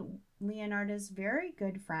only Leonarda's very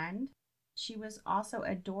good friend, she was also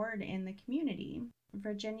adored in the community.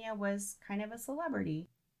 Virginia was kind of a celebrity.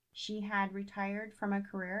 She had retired from a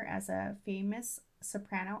career as a famous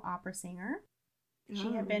soprano opera singer.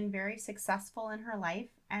 She had been very successful in her life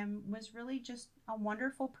and was really just a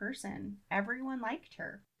wonderful person. Everyone liked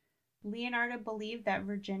her. Leonarda believed that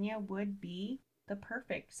Virginia would be the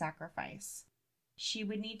perfect sacrifice. She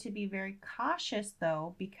would need to be very cautious,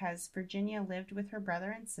 though, because Virginia lived with her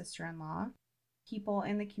brother and sister-in-law. People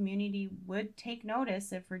in the community would take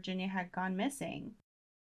notice if Virginia had gone missing.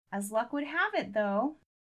 As luck would have it, though,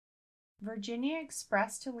 Virginia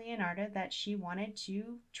expressed to Leonarda that she wanted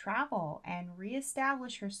to travel and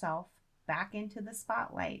reestablish herself back into the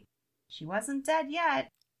spotlight. She wasn't dead yet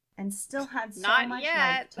and still had so Not much yet.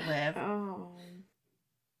 life to live. Oh.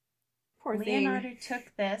 Poor thing. Leonarda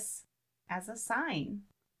took this as a sign.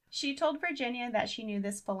 She told Virginia that she knew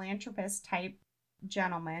this philanthropist type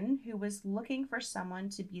gentleman who was looking for someone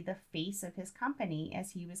to be the face of his company,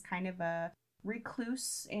 as he was kind of a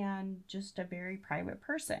recluse and just a very private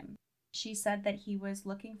person. She said that he was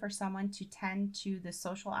looking for someone to tend to the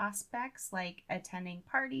social aspects, like attending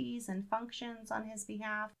parties and functions on his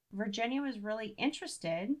behalf. Virginia was really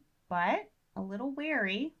interested, but a little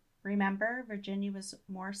wary. Remember, Virginia was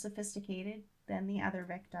more sophisticated than the other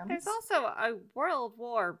victims. There's also a world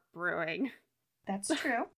war brewing. That's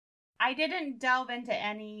true. I didn't delve into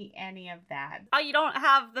any of that. Oh, you don't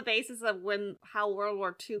have the basis of how World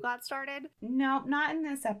War II got started? Nope, not in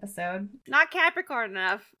this episode. Not Capricorn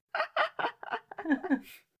enough.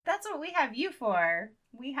 That's what we have you for.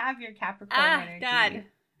 We have your Capricorn energy. God.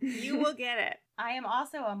 You will get it. I am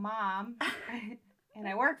also a mom, and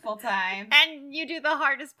I work full time. And you do the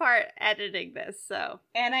hardest part, editing this, so.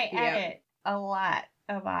 And I edit a lot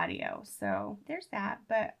of audio, so there's that.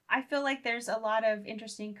 But I feel like there's a lot of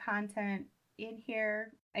interesting content in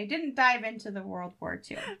here. I didn't dive into the World War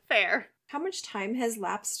II. Fair. How much time has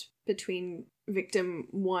lapsed between victim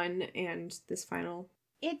 1 and this final?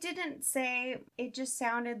 It didn't say. It just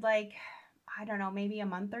sounded like, I don't know, maybe a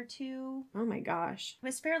month or 2. Oh my gosh. It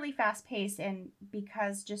was fairly fast paced, and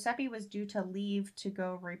because Giuseppe was due to leave to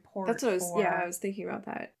go report That's what I was thinking about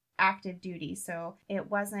that. Active duty, so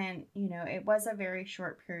it wasn't, it was a very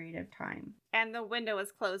short period of time. And the window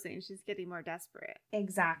is closing. She's getting more desperate.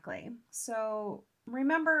 Exactly. So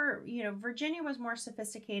remember, Virginia was more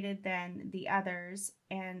sophisticated than the others,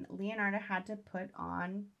 and Leonarda had to put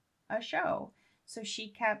on a show. So she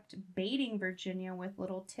kept baiting Virginia with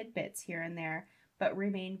little tidbits here and there, but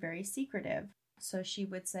remained very secretive. So she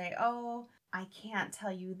would say, oh, I can't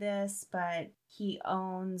tell you this, but he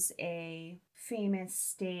owns a famous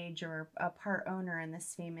stage, or a part owner in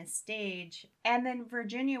this famous stage. And then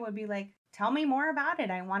Virginia would be like, tell me more about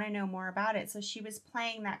it. I want to know more about it. So she was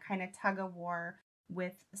playing that kind of tug of war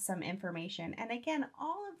with some information. And again,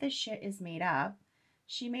 all of this shit is made up.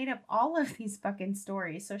 She made up all of these fucking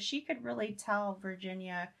stories, so she could really tell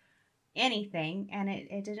Virginia anything, and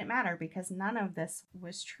it didn't matter because none of this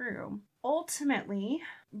was true. Ultimately,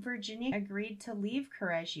 Virginia agreed to leave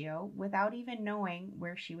Correggio without even knowing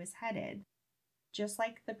where she was headed. Just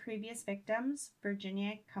like the previous victims,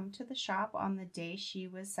 Virginia come to the shop on the day she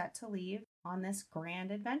was set to leave on this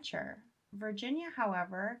grand adventure. Virginia,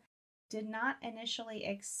 however, did not initially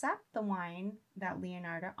accept the wine that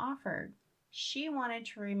Leonarda offered. She wanted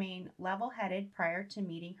to remain level-headed prior to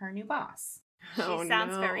meeting her new boss. She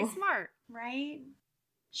sounds very smart. Right?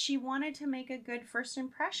 She wanted to make a good first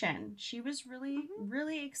impression. She was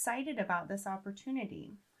really excited about this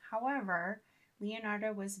opportunity. However,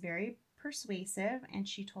 Leonarda was very persuasive, and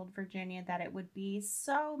she told Virginia that it would be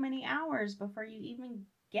so many hours before you even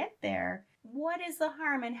get there. What is the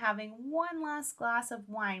harm in having one last glass of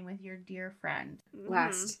wine with your dear friend?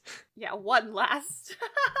 Last. Yeah, one last.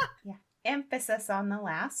 Yeah. Emphasis on the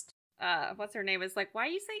last. What's her name is like, why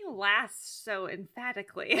are you saying last so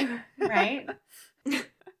emphatically? Right?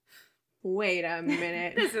 Wait a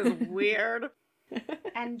minute. This is weird.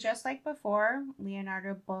 And just like before,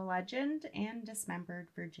 Leonarda bludgeoned and dismembered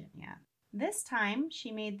Virginia. This time,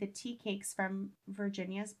 she made the tea cakes from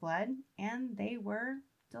Virginia's blood, and they were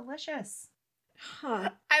delicious. Huh.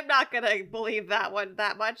 I'm not gonna believe that one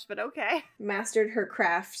that much, but okay. Mastered her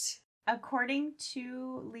craft. According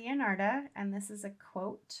to Leonarda, and this is a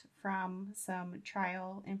quote from some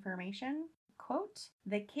trial information, quote,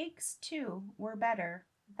 "The cakes, too, were better.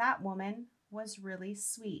 That woman was really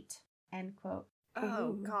sweet," end quote. Oh,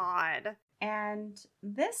 Ooh. God. And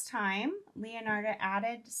this time, Leonarda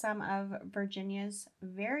added some of Virginia's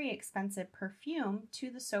very expensive perfume to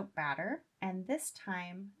the soap batter, and this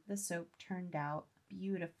time the soap turned out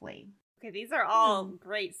beautifully. Okay, these are all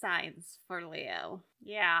great signs for Leo.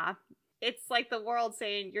 Yeah. It's like the world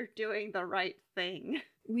saying you're doing the right thing.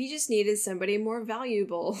 We just needed somebody more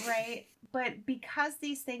valuable. Right? But because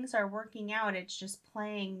these things are working out, it's just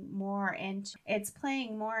playing more into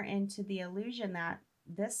the illusion that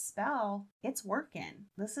this spell, it's working.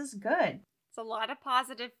 This is good. It's a lot of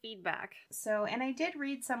positive feedback. So, and I did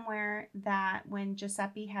read somewhere that when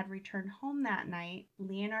Giuseppe had returned home that night,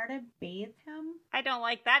 Leonarda bathed him. I don't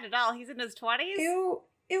like that at all. He's in his 20s? Ew,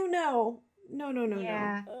 no. No.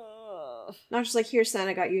 Yeah. Ugh. Not just like, here, son,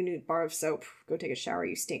 I got you a new bar of soap. Go take a shower,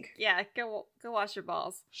 you stink. Yeah, go wash your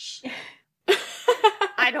balls. Shh.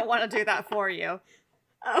 I don't want to do that for you.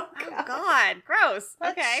 Oh, Oh, God. Gross.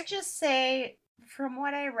 Let's Okay. just say, from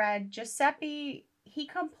what I read, Giuseppe, he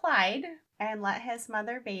complied and let his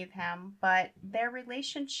mother bathe him, but their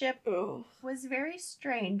relationship Ugh. was very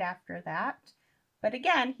strained after that. But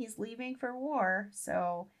again, he's leaving for war,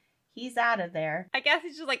 so he's out of there. I guess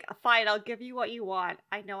he's just like, fine, I'll give you what you want.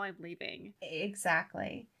 I know I'm leaving.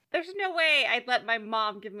 Exactly. There's no way I'd let my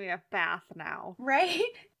mom give me a bath now. Right?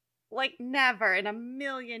 Like, never in a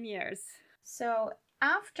million years. So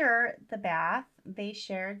after the bath, they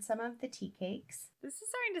shared some of the tea cakes. This is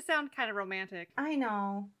starting to sound kind of romantic. I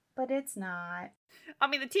know, but it's not. I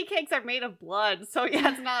mean, the tea cakes are made of blood, so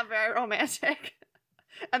yeah, it's not very romantic.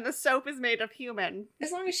 And the soap is made of human.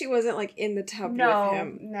 As long as she wasn't, like, in the tub with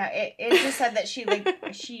him. No, it just said that she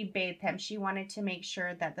bathed him. She wanted to make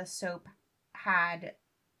sure that the soap had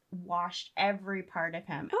washed every part of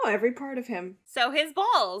him. Oh, every part of him. So his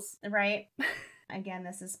balls. Right? Again,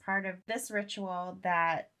 this is part of this ritual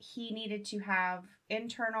that he needed to have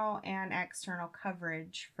internal and external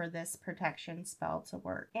coverage for this protection spell to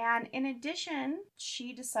work. And in addition,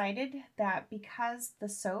 she decided that because the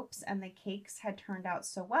soaps and the cakes had turned out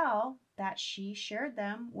so well, that she shared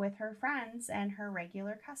them with her friends and her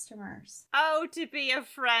regular customers. Oh, to be a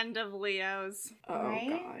friend of Leo's. Oh, Right?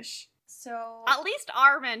 gosh. So, At least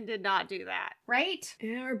Armin did not do that. right?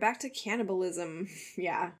 Yeah, we're back to cannibalism.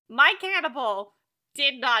 Yeah. My cannibal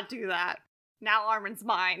did not do that. Now Armin's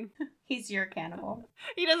mine. He's your cannibal.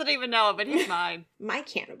 He doesn't even know it, but he's mine. My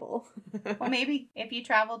cannibal. Well, maybe if you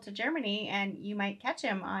travel to Germany and you might catch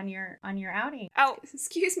him on your outing. Oh,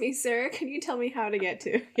 Excuse me, sir. Can you tell me how to get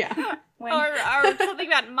to? Yeah. When, or something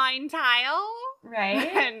about mine tile. right?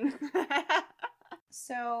 And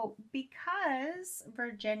So, because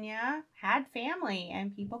Virginia had family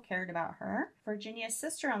and people cared about her, Virginia's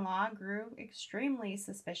sister-in-law grew extremely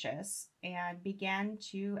suspicious and began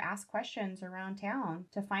to ask questions around town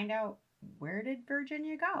to find out, where did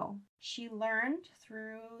Virginia go? She learned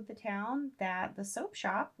through the town that the soap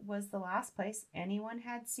shop was the last place anyone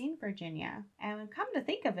had seen Virginia. And come to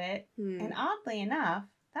think of it, and oddly enough,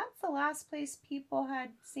 that's the last place people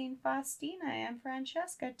had seen Faustina and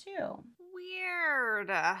Francesca too. weird.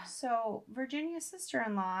 So, Virginia's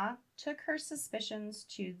sister-in-law took her suspicions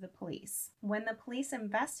to the police. When the police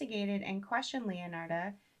investigated and questioned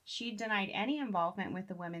Leonarda, she denied any involvement with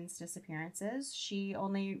the women's disappearances. She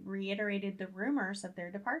only reiterated the rumors of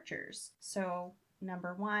their departures. So,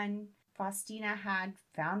 number one, Faustina had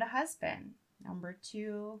found a husband. Number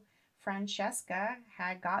two, Francesca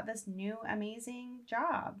had got this new amazing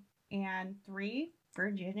job. And three,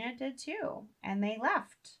 Virginia did too. And they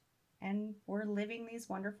left and were living these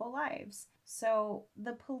wonderful lives. So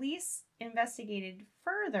the police investigated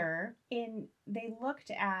further they looked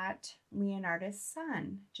at Leonarda's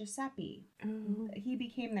son, Giuseppe. Oh. He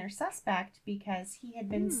became their suspect because he had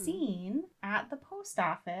been seen at the post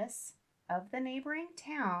office of the neighboring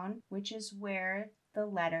town, which is where the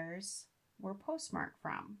letters were postmarked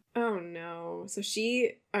from. Oh no. So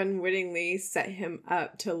she unwittingly set him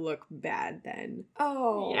up to look bad then.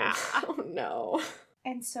 Oh. Yeah. Oh no.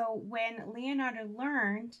 And so when Leonarda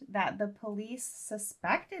learned that the police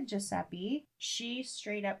suspected Giuseppe, she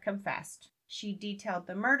straight up confessed. She detailed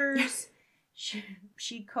the murders.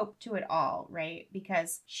 She coped to it all, right?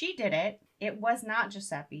 Because she did it. It was not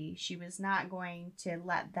Giuseppe. She was not going to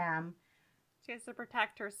let them She has to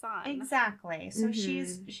protect her son. Exactly. So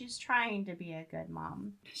she's trying to be a good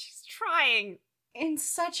mom. She's trying. In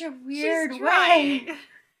such a weird way.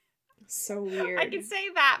 So weird. I can say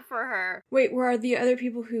that for her. Wait, were the other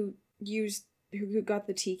people who got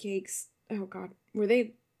the tea cakes? Oh God, were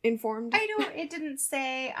they informed? It didn't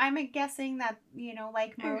say. I'm guessing that,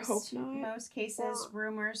 like most cases,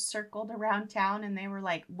 rumors circled around town and they were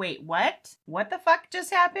like, wait, what? What the fuck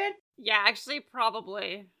just happened? Yeah, actually,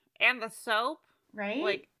 probably. And the soap. Right?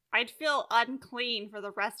 Like, I'd feel unclean for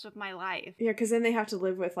the rest of my life. Yeah, because then they have to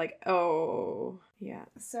live with oh, yeah.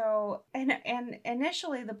 So, and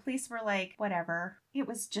initially the police were like, whatever. It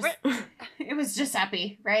was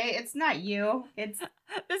Giuseppe, right? It's not you. It's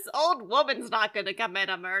this old woman's not going to commit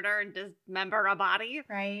a murder and dismember a body.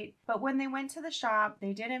 Right. But when they went to the shop,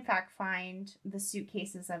 they did in fact find the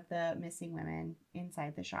suitcases of the missing women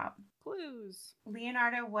inside the shop. Clues.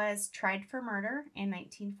 Leonarda was tried for murder in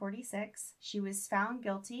 1946. She was found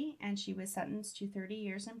guilty and she was sentenced to 30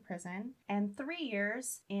 years in prison and 3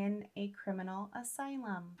 years in a criminal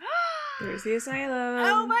asylum. There's the asylum.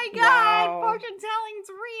 Oh my God! Wow. Fortune telling's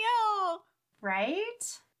real!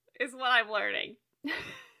 Right? Is what I'm learning.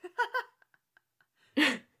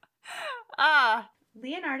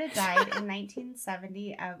 Leonarda died in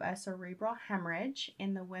 1970 of a cerebral hemorrhage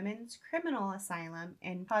in the women's criminal asylum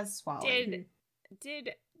in Pozzuoli.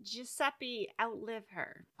 Did Giuseppe outlive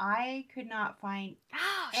her? I could not find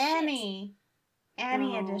any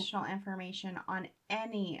additional information on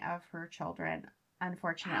any of her children,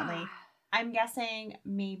 unfortunately. I'm guessing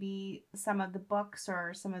maybe some of the books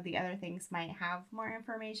or some of the other things might have more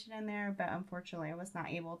information in there, but unfortunately I was not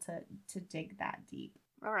able to dig that deep.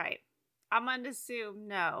 All right. I'm going to assume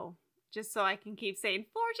no, just so I can keep saying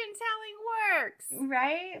fortune telling works.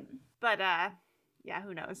 Right? But, yeah,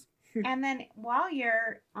 who knows? And then while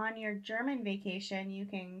you're on your German vacation, you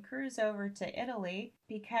can cruise over to Italy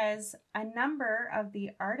because a number of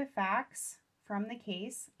the artifacts from the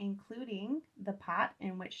case, including the pot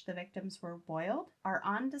in which the victims were boiled, are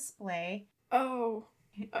on display at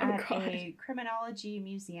a criminology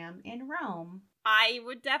museum in Rome. I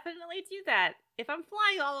would definitely do that. If I'm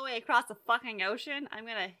flying all the way across the fucking ocean, I'm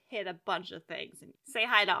going to hit a bunch of things and say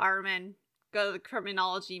hi to Armin, go to the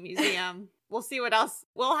criminology museum. We'll see what else.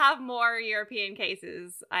 We'll have more European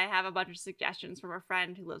cases. I have a bunch of suggestions from a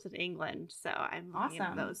friend who lives in England, so I'm looking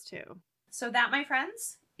at those too. So that, my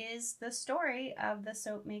friends, is the story of the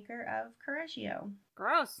soap maker of Correggio.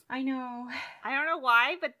 Gross. I know. I don't know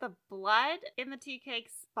why, but the blood in the tea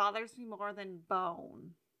cakes bothers me more than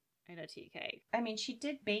bone in a tea cake. I mean, she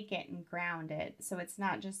did bake it and ground it, so it's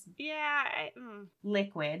not just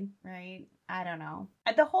liquid, right? I don't know.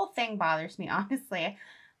 The whole thing bothers me, honestly.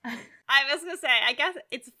 I was gonna say, I guess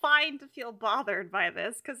it's fine to feel bothered by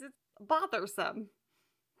this because it's bothersome.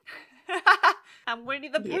 I'm Winnie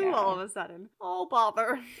the Pooh all of a sudden. Oh,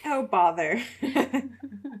 bother. Oh, bother.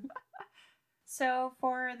 So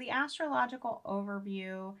for the astrological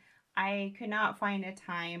overview, I could not find a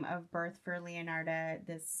time of birth for Leonarda.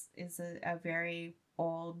 This is a very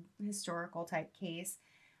old historical type case.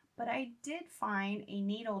 But I did find a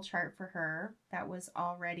natal chart for her that was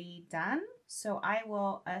already done. So I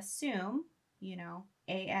will assume,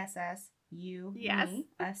 ASSU,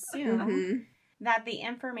 assume that the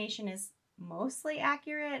information is mostly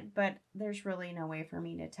accurate, but there's really no way for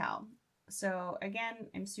me to tell. So again,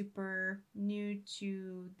 I'm super new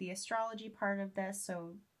to the astrology part of this,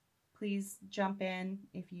 so please jump in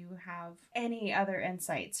if you have any other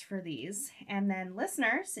insights for these. And then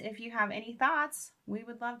listeners, if you have any thoughts, we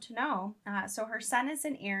would love to know. So her sun is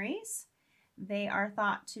in Aries. They are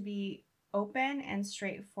thought to be open and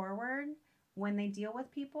straightforward when they deal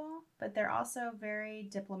with people, but they're also very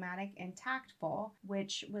diplomatic and tactful,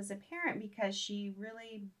 which was apparent because she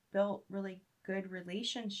really built really good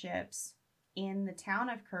relationships in the town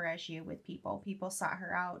of Correggio with people. People sought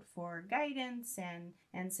her out for guidance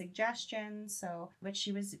and suggestions. But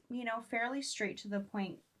she was, fairly straight to the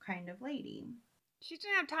point kind of lady. She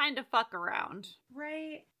didn't have time to fuck around.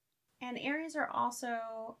 Right. And Aries are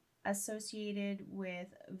also associated with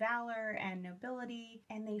valor and nobility,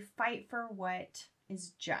 and they fight for what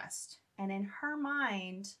is just. And in her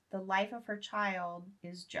mind, the life of her child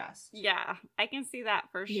is just. Yeah, I can see that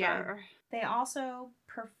for sure. Yeah. They also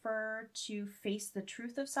prefer to face the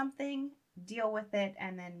truth of something, deal with it,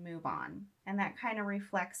 and then move on. And that kind of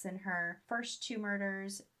reflects in her first 2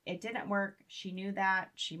 murders. It didn't work. She knew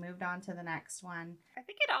that. She moved on to the next one. I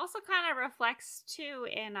think it also kind of reflects, too,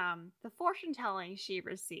 in the fortune telling she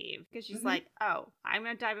received. Because she's like, oh, I'm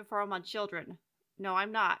going to die before all my children. No,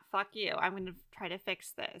 I'm not. Fuck you. I'm going to try to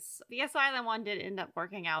fix this. The asylum one did end up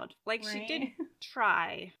working out. Like, she did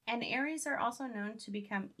try. And Aries are also known to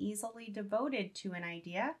become easily devoted to an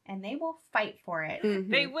idea, and they will fight for it.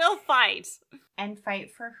 They will fight. And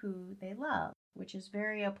fight for who they love, which is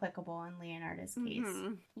very applicable in Leonarda's case.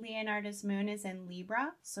 Leonarda's moon is in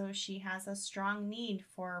Libra, so she has a strong need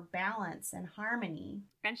for balance and harmony.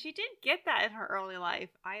 And she didn't get that in her early life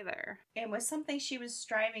either. It was something she was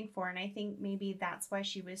striving for, and I think maybe that's why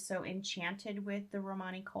she was so enchanted with the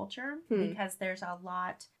Romani culture, because there's a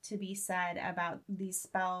lot to be said about these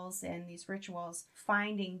spells and these rituals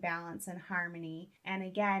finding balance and harmony. And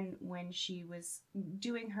again, when she was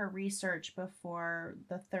doing her research before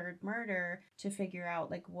the third murder to figure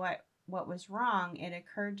out like what was wrong, it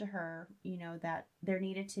occurred to her, that there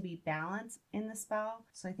needed to be balance in the spell.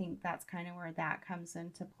 So I think that's kind of where that comes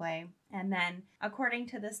into play. And then according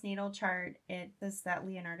to this natal chart, it says that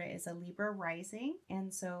Leonarda is a Libra rising.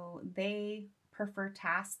 And so they prefer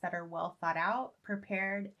tasks that are well thought out,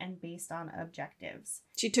 prepared, and based on objectives.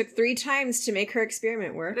 She took 3 times to make her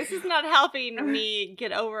experiment work. This is not helping me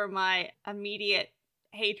get over my immediate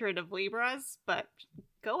hatred of Libras, but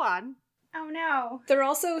go on. Oh no. They're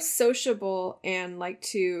also sociable and like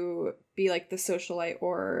to be like the socialite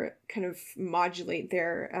or kind of modulate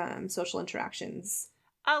their social interactions.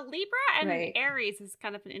 Libra and an Aries is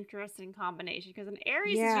kind of an interesting combination because an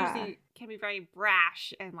Aries is usually can be very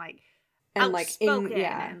brash and outspoken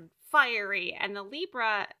and fiery, and the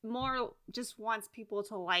Libra more just wants people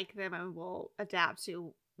to like them and will adapt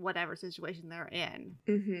to whatever situation they're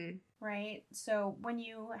in. Right. So when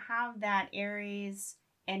you have that Aries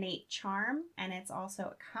innate charm, and it's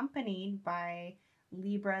also accompanied by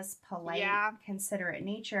Libra's polite, considerate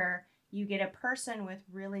nature, you get a person with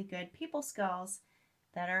really good people skills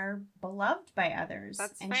that are beloved by others.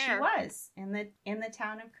 That's and fair. She was in the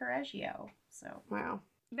town of Correggio. So wow.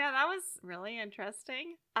 Yeah, that was really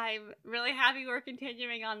interesting. I'm really happy we're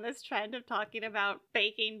continuing on this trend of talking about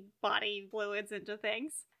baking body fluids into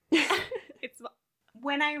things.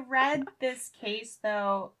 When I read this case,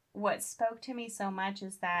 though, what spoke to me so much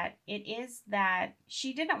is that it is that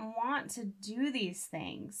she didn't want to do these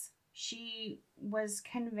things. She was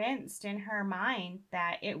convinced in her mind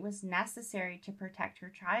that it was necessary to protect her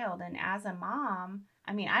child. And as a mom,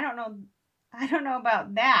 I mean, I don't know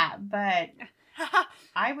about that, but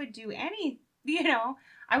I would do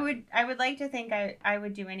I would like to think I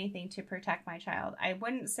would do anything to protect my child. I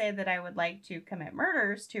wouldn't say that I would like to commit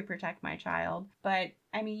murders to protect my child, but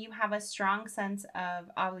I mean, you have a strong sense of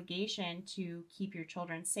obligation to keep your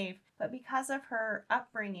children safe. But because of her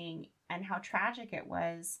upbringing and how tragic it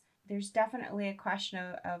was, there's definitely a question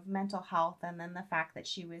of mental health, and then the fact that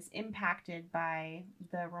she was impacted by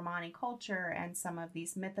the Romani culture and some of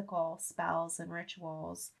these mythical spells and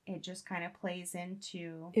rituals. It just kind of plays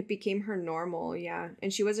into... It became her normal, yeah.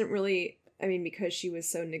 And she wasn't really... I mean, because she was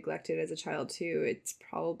so neglected as a child, too, it's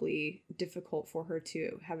probably difficult for her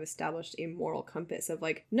to have established a moral compass of,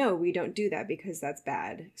 like, no, we don't do that because that's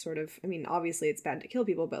bad. Sort of, I mean, obviously it's bad to kill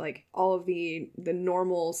people, but, like, all of the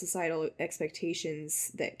normal societal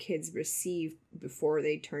expectations that kids receive before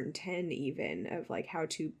they turn 10, even, of, like, how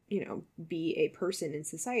to, be a person in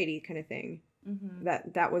society kind of thing.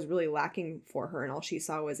 That was really lacking for her, and all she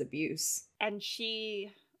saw was abuse. And she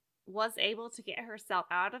was able to get herself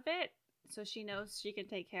out of it. So she knows she can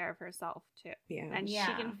take care of herself, too. Yeah. And she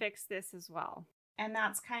can fix this as well. And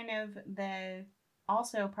that's kind of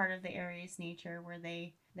also part of the Aries nature where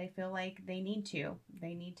they feel like they need to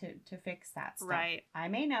fix that stuff. Right. I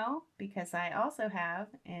may know because I also have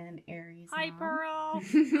an Aries Hi, mom. Pearl.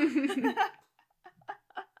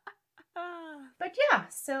 But yeah,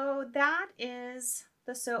 so that is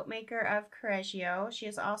the soap maker of Correggio. She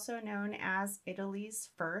is also known as Italy's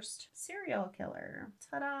first serial killer.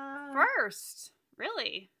 Ta-da! First?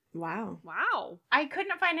 Really? Wow. I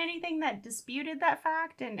couldn't find anything that disputed that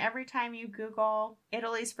fact, and every time you Google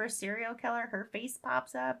Italy's first serial killer, her face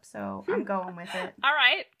pops up, so I'm going with it. All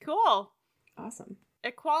right, cool. Awesome.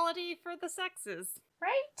 Equality for the sexes.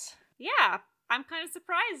 Right? Yeah, I'm kind of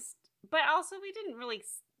surprised. But also, we didn't really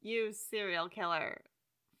use serial killer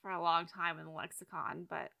for a long time in the lexicon,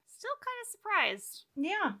 but still kind of surprised.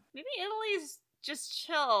 Yeah. Maybe Italy's just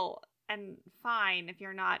chill and fine if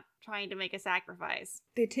you're not trying to make a sacrifice.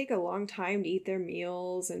 They take a long time to eat their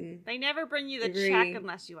meals, and they never bring you the check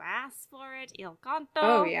unless you ask for it. Il conto.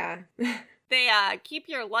 Oh, yeah. They keep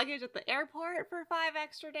your luggage at the airport for 5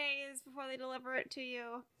 extra days before they deliver it to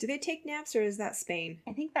you. Do they take naps, or is that Spain?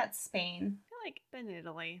 I think that's Spain. I feel like in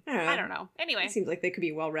Italy. I don't know. Anyway. It seems like they could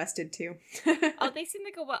be well rested, too. Oh, they seem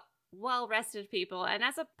like a well-rested people. And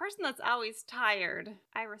as a person that's always tired,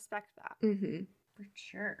 I respect that. Mm-hmm. For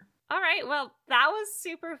sure. All right. Well, that was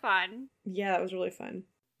super fun. Yeah, that was really fun.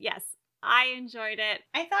 Yes. I enjoyed it.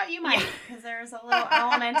 I thought you might, because there's a little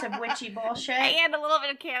element of witchy bullshit. And a little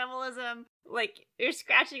bit of cannibalism. Like, you're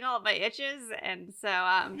scratching all of my itches, and so,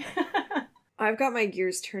 I've got my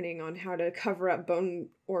gears turning on how to cover up bone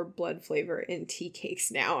or blood flavor in tea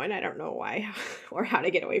cakes now, and I don't know why or how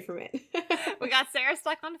to get away from it. We got Sarah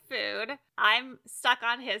stuck on food. I'm stuck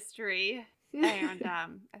on history. And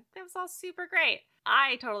it was all super great.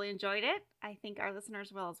 I totally enjoyed it. I think our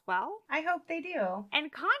listeners will as well. I hope they do.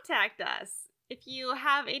 And contact us if you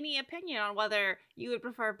have any opinion on whether you would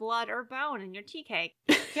prefer blood or bone in your tea cake.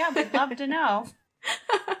 Yeah, we'd love to know.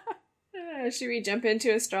 Should we jump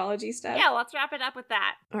into astrology stuff? Yeah, let's wrap it up with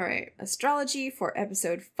that. All right. Astrology for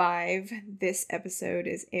episode 5. This episode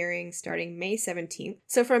is airing starting May 17th.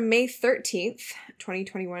 So from May 13th,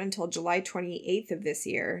 2021 until July 28th of this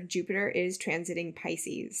year, Jupiter is transiting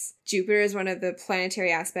Pisces. Jupiter is one of the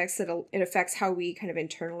planetary aspects that it affects how we kind of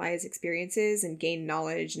internalize experiences and gain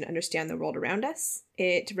knowledge and understand the world around us.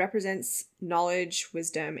 It represents knowledge,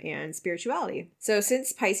 wisdom, and spirituality. So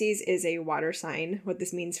since Pisces is a water sign, what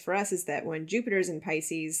this means for us is that when Jupiter's in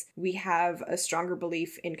Pisces, we have a stronger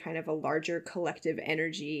belief in kind of a larger collective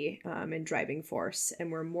energy and driving force,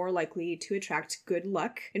 and we're more likely to attract good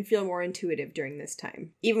luck and feel more intuitive during this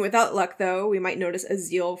time. Even without luck, though, we might notice a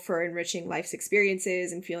zeal for enriching life's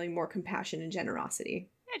experiences and feeling more compassion and generosity.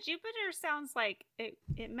 Yeah, Jupiter sounds like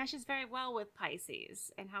it meshes very well with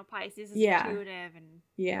Pisces and how Pisces is Yeah. intuitive and...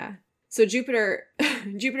 Yeah. So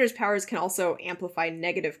Jupiter's powers can also amplify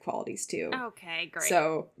negative qualities too. Okay, great.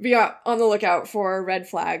 So be on the lookout for red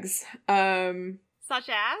flags. Such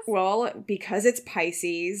as? Well, because it's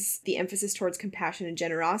Pisces, the emphasis towards compassion and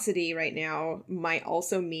generosity right now might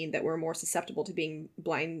also mean that we're more susceptible to being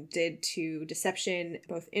blinded to deception,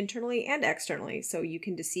 both internally and externally. So you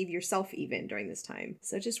can deceive yourself even during this time.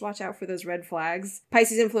 So just watch out for those red flags.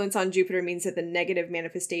 Pisces' influence on Jupiter means that the negative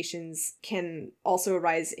manifestations can also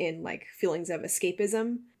arise in like feelings of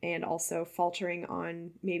escapism and also faltering on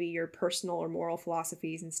maybe your personal or moral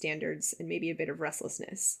philosophies and standards, and maybe a bit of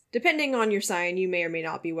restlessness. Depending on your sign, you may or may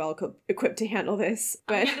not be well equipped to handle this.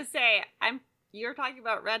 But I'm gonna say, you're talking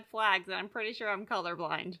about red flags, and I'm pretty sure I'm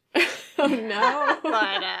colorblind. Oh no!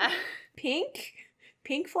 But pink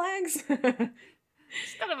flags.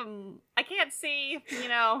 Just kind of I can't see,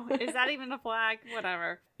 is that even a flag?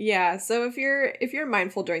 Whatever. Yeah, so if you're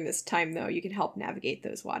mindful during this time, though, you can help navigate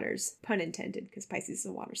those waters. Pun intended, because Pisces is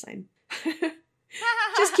a water sign.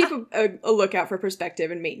 Just keep a lookout for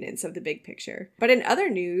perspective and maintenance of the big picture. But in other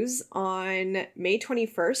news, on May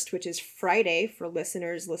 21st, which is Friday for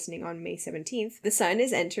listeners listening on May 17th, the sun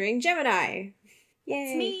is entering Gemini. Yay!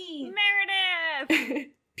 It's me! Meredith!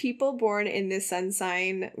 People born in this sun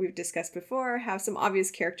sign, we've discussed before, have some obvious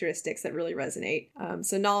characteristics that really resonate.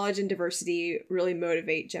 So knowledge and diversity really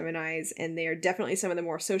motivate Geminis, and they are definitely some of the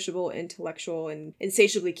more sociable, intellectual, and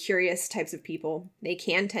insatiably curious types of people. They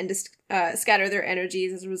can tend to scatter their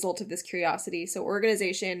energies as a result of this curiosity, so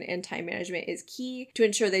organization and time management is key to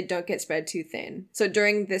ensure they don't get spread too thin. So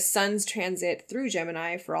during this sun's transit through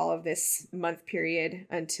Gemini for all of this month period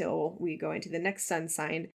until we go into the next sun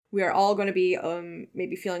sign, we are all going to be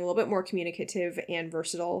maybe feeling a little bit more communicative and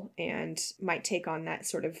versatile, and might take on that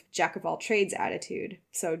sort of jack of all trades attitude.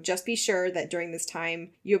 So just be sure that during this time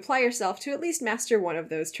you apply yourself to at least master one of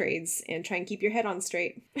those trades and try and keep your head on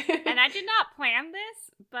straight. And I did not plan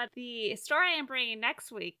this, but the story I'm bringing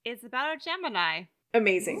next week is about a Gemini.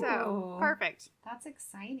 Amazing. So, perfect. That's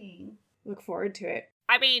exciting. Look forward to it.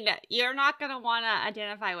 I mean, you're not going to want to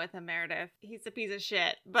identify with him, Meredith. He's a piece of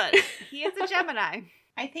shit, but he is a Gemini.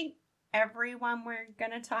 I think everyone we're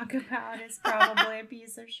gonna talk about is probably a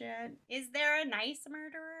piece of shit. Is there a nice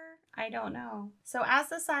murderer? I don't know. So as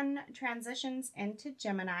the sun transitions into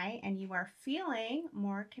Gemini and you are feeling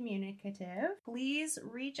more communicative, please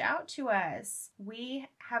reach out to us. We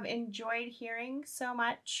have enjoyed hearing so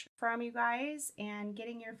much from you guys and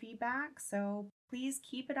getting your feedback, so please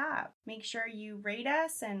keep it up. Make sure you rate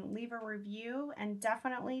us and leave a review, and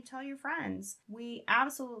definitely tell your friends. We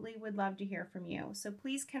absolutely would love to hear from you. So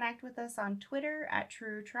please connect with us on Twitter at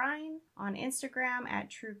True Trine, on Instagram at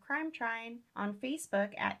True Crime Trine, on Facebook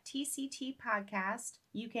at TCT Podcast.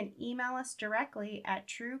 You can email us directly at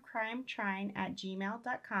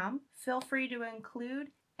truecrimetrine@gmail.com. Feel free to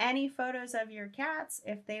include any photos of your cats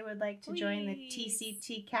if they would like to join the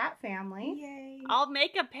TCT cat family. Yay. I'll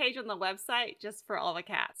make a page on the website just for all the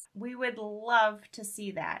cats. We would love to see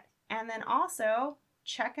that. And then also,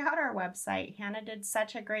 check out our website. Hannah did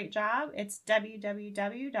such a great job. It's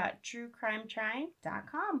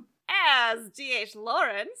www.truecrimetrine.com. As D.H.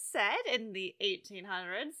 Lawrence said in the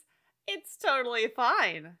 1800s, it's totally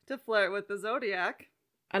fine to flirt with the Zodiac.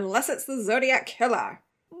 Unless it's the Zodiac Killer.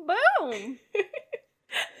 Boom! room. I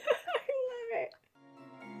love it.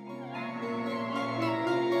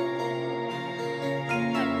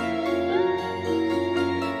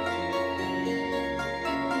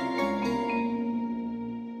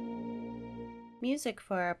 Music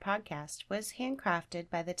for our podcast was handcrafted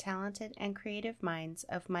by the talented and creative minds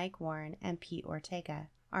of Mike Warren and Pete Ortega.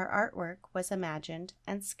 Our artwork was imagined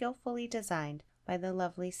and skillfully designed by the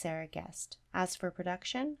lovely Sarah Guest. As for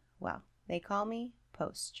production, well, they call me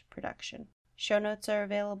post-production. Show notes are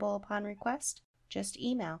available upon request. Just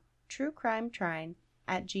email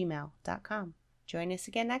truecrimetrine@gmail.com. Join us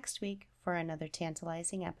again next week for another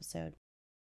tantalizing episode.